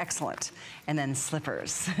 just excellent. And then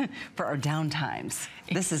slippers for our downtimes.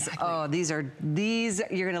 This is,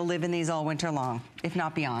 you're gonna live in these all winter long, if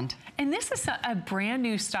not beyond. And this is a brand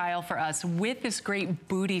new style for us with this great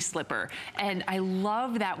booty slipper. And I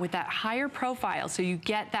love that with that higher profile. So you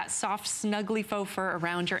get that soft, snuggly faux fur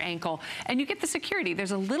around your ankle. And you get the security.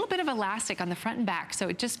 There's a little bit of elastic on the front and back, so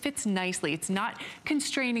it just fits nicely. It's not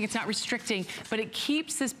constraining, it's not restricting, but it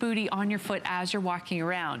keeps this booty on your foot as you're walking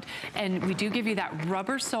around. And we do give you that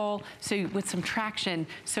rubber sole with some traction,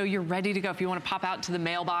 so you're ready to go if you want to pop out to the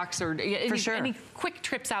mailbox or any quick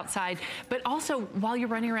trips outside. But also while you're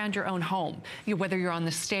running around your own home, whether you're on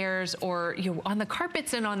the stairs or on the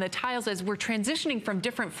carpets and on the tiles, as we're transitioning from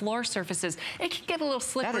different floor surfaces, it can get a little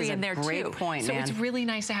slippery in there too. That is a great point, so it's really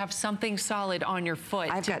nice to have something solid on your foot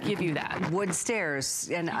to give you that. Wood stairs,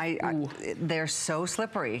 and they're so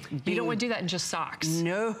slippery. You don't want to do that in just socks.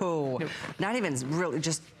 No, not even really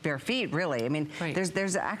just bare feet, really. I mean,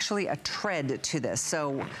 there's actually a tread to this.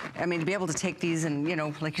 So, I mean, to be able to take these and, you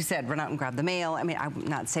know, like you said, run out and grab the mail. I mean, I'm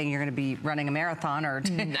not saying you're going to be running a marathon or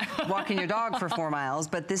walking your dog for 4 miles,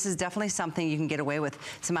 but this is definitely something you can get away with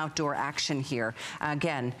some outdoor action here.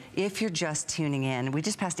 Again, if you're just tuning in, we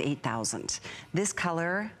just passed 8,000. This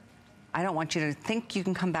color, I don't want you to think you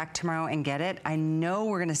can come back tomorrow and get it. I know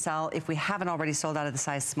we're gonna sell, if we haven't already sold out of the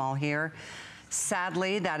size small here.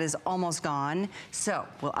 Sadly, that is almost gone. So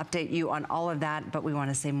we'll update you on all of that, but we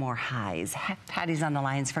wanna say more highs. Patty's on the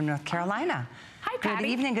lines from North Carolina. Hi, Patty.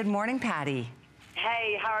 Good evening, good morning, Patty.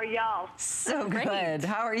 Hey, how are y'all? So good.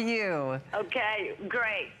 How are you? Okay,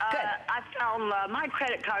 great. I found my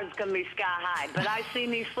credit card's gonna be sky high, but I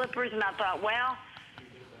seen these slippers and I thought, well,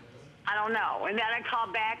 I don't know. And then I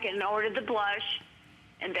called back and ordered the blush.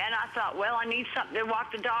 And then I thought, well, I need something to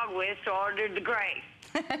walk the dog with, so I ordered the gray.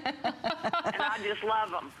 And I just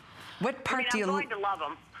love them. What part do you I'm going to love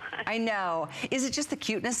them. I know. Is it just the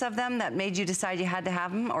cuteness of them that made you decide you had to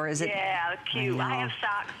have them, or is it? Yeah, cute. I have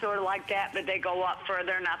socks sort of like that, but they go up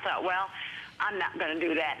further. And I thought, well, I'm not going to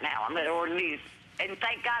do that now. I'm going to order these. And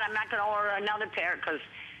thank God I'm not going to order another pair because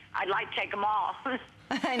I'd like to take them all.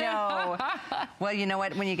 I know. Well, you know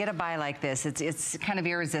what? When you get a buy like this, it's kind of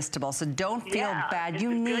irresistible. So don't feel bad.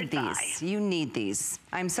 You need these. You need these.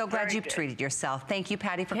 I'm so glad you've treated yourself. Thank you,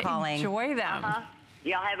 Patty, for calling. Enjoy them.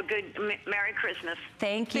 Y'all have a good Merry Christmas.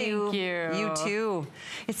 Thank you. Thank you. You too.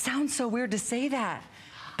 It sounds so weird to say that,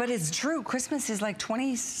 but it's true. Christmas is like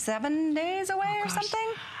 27 days away or something.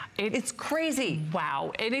 It's crazy.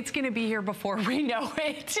 Wow. And it's going to be here before we know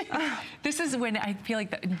it. This is when I feel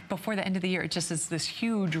like before the end of the year, it just is this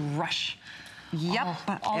huge rush. Yep,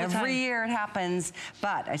 every year it happens.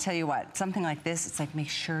 But I tell you what, something like this, it's like make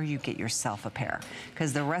sure you get yourself a pair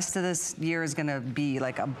because the rest of this year is going to be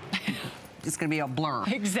like a it's gonna be a blur.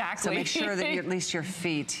 Exactly. So make sure that at least your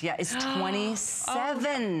feet, yeah, it's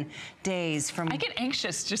 27 days from. I get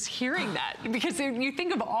anxious just hearing that because you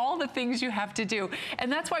think of all the things you have to do.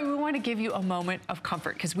 And that's why we want to give you a moment of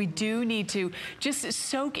comfort, because we do need to just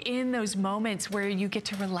soak in those moments where you get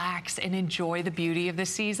to relax and enjoy the beauty of the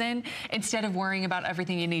season instead of worrying about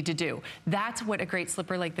everything you need to do. That's what a great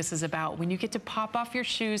slipper like this is about. When you get to pop off your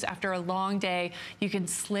shoes after a long day, you can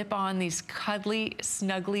slip on these cuddly,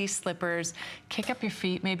 snuggly slippers, kick up your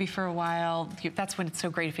feet maybe for a while. That's when it's so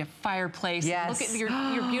great if you have a fireplace. Yes. Look at your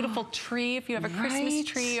beautiful tree, if you have a Christmas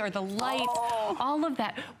tree, or the lights, all of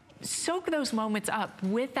that. Soak those moments up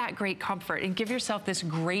with that great comfort and give yourself this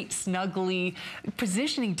great snuggly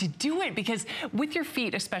positioning to do it, because with your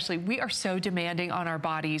feet especially, we are so demanding on our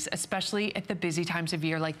bodies, especially at the busy times of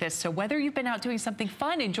year like this. So whether you've been out doing something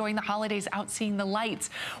fun, enjoying the holidays, out seeing the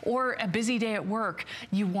lights, or a busy day at work,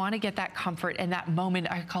 you want to get that comfort and that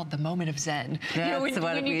moment, I call it the moment of zen. That's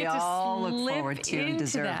what we all look forward to and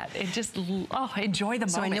deserve. That and just, enjoy the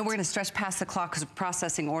moment. So I know we're going to stretch past the clock because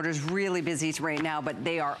processing orders really busy right now, but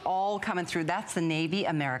they are all coming through. That's the Navy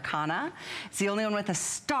Americana. It's the only one with a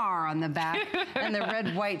star on the back and the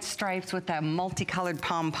red, white stripes with the multicolored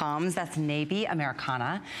pom-poms. That's Navy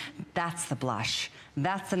Americana. That's the blush.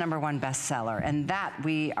 That's the #1 bestseller. And that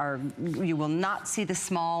you will not see the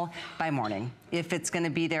small by morning. If it's going to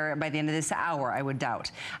be there by the end of this hour, I would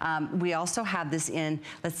doubt. We also have this in,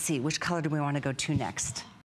 let's see, which color do we want to go to next?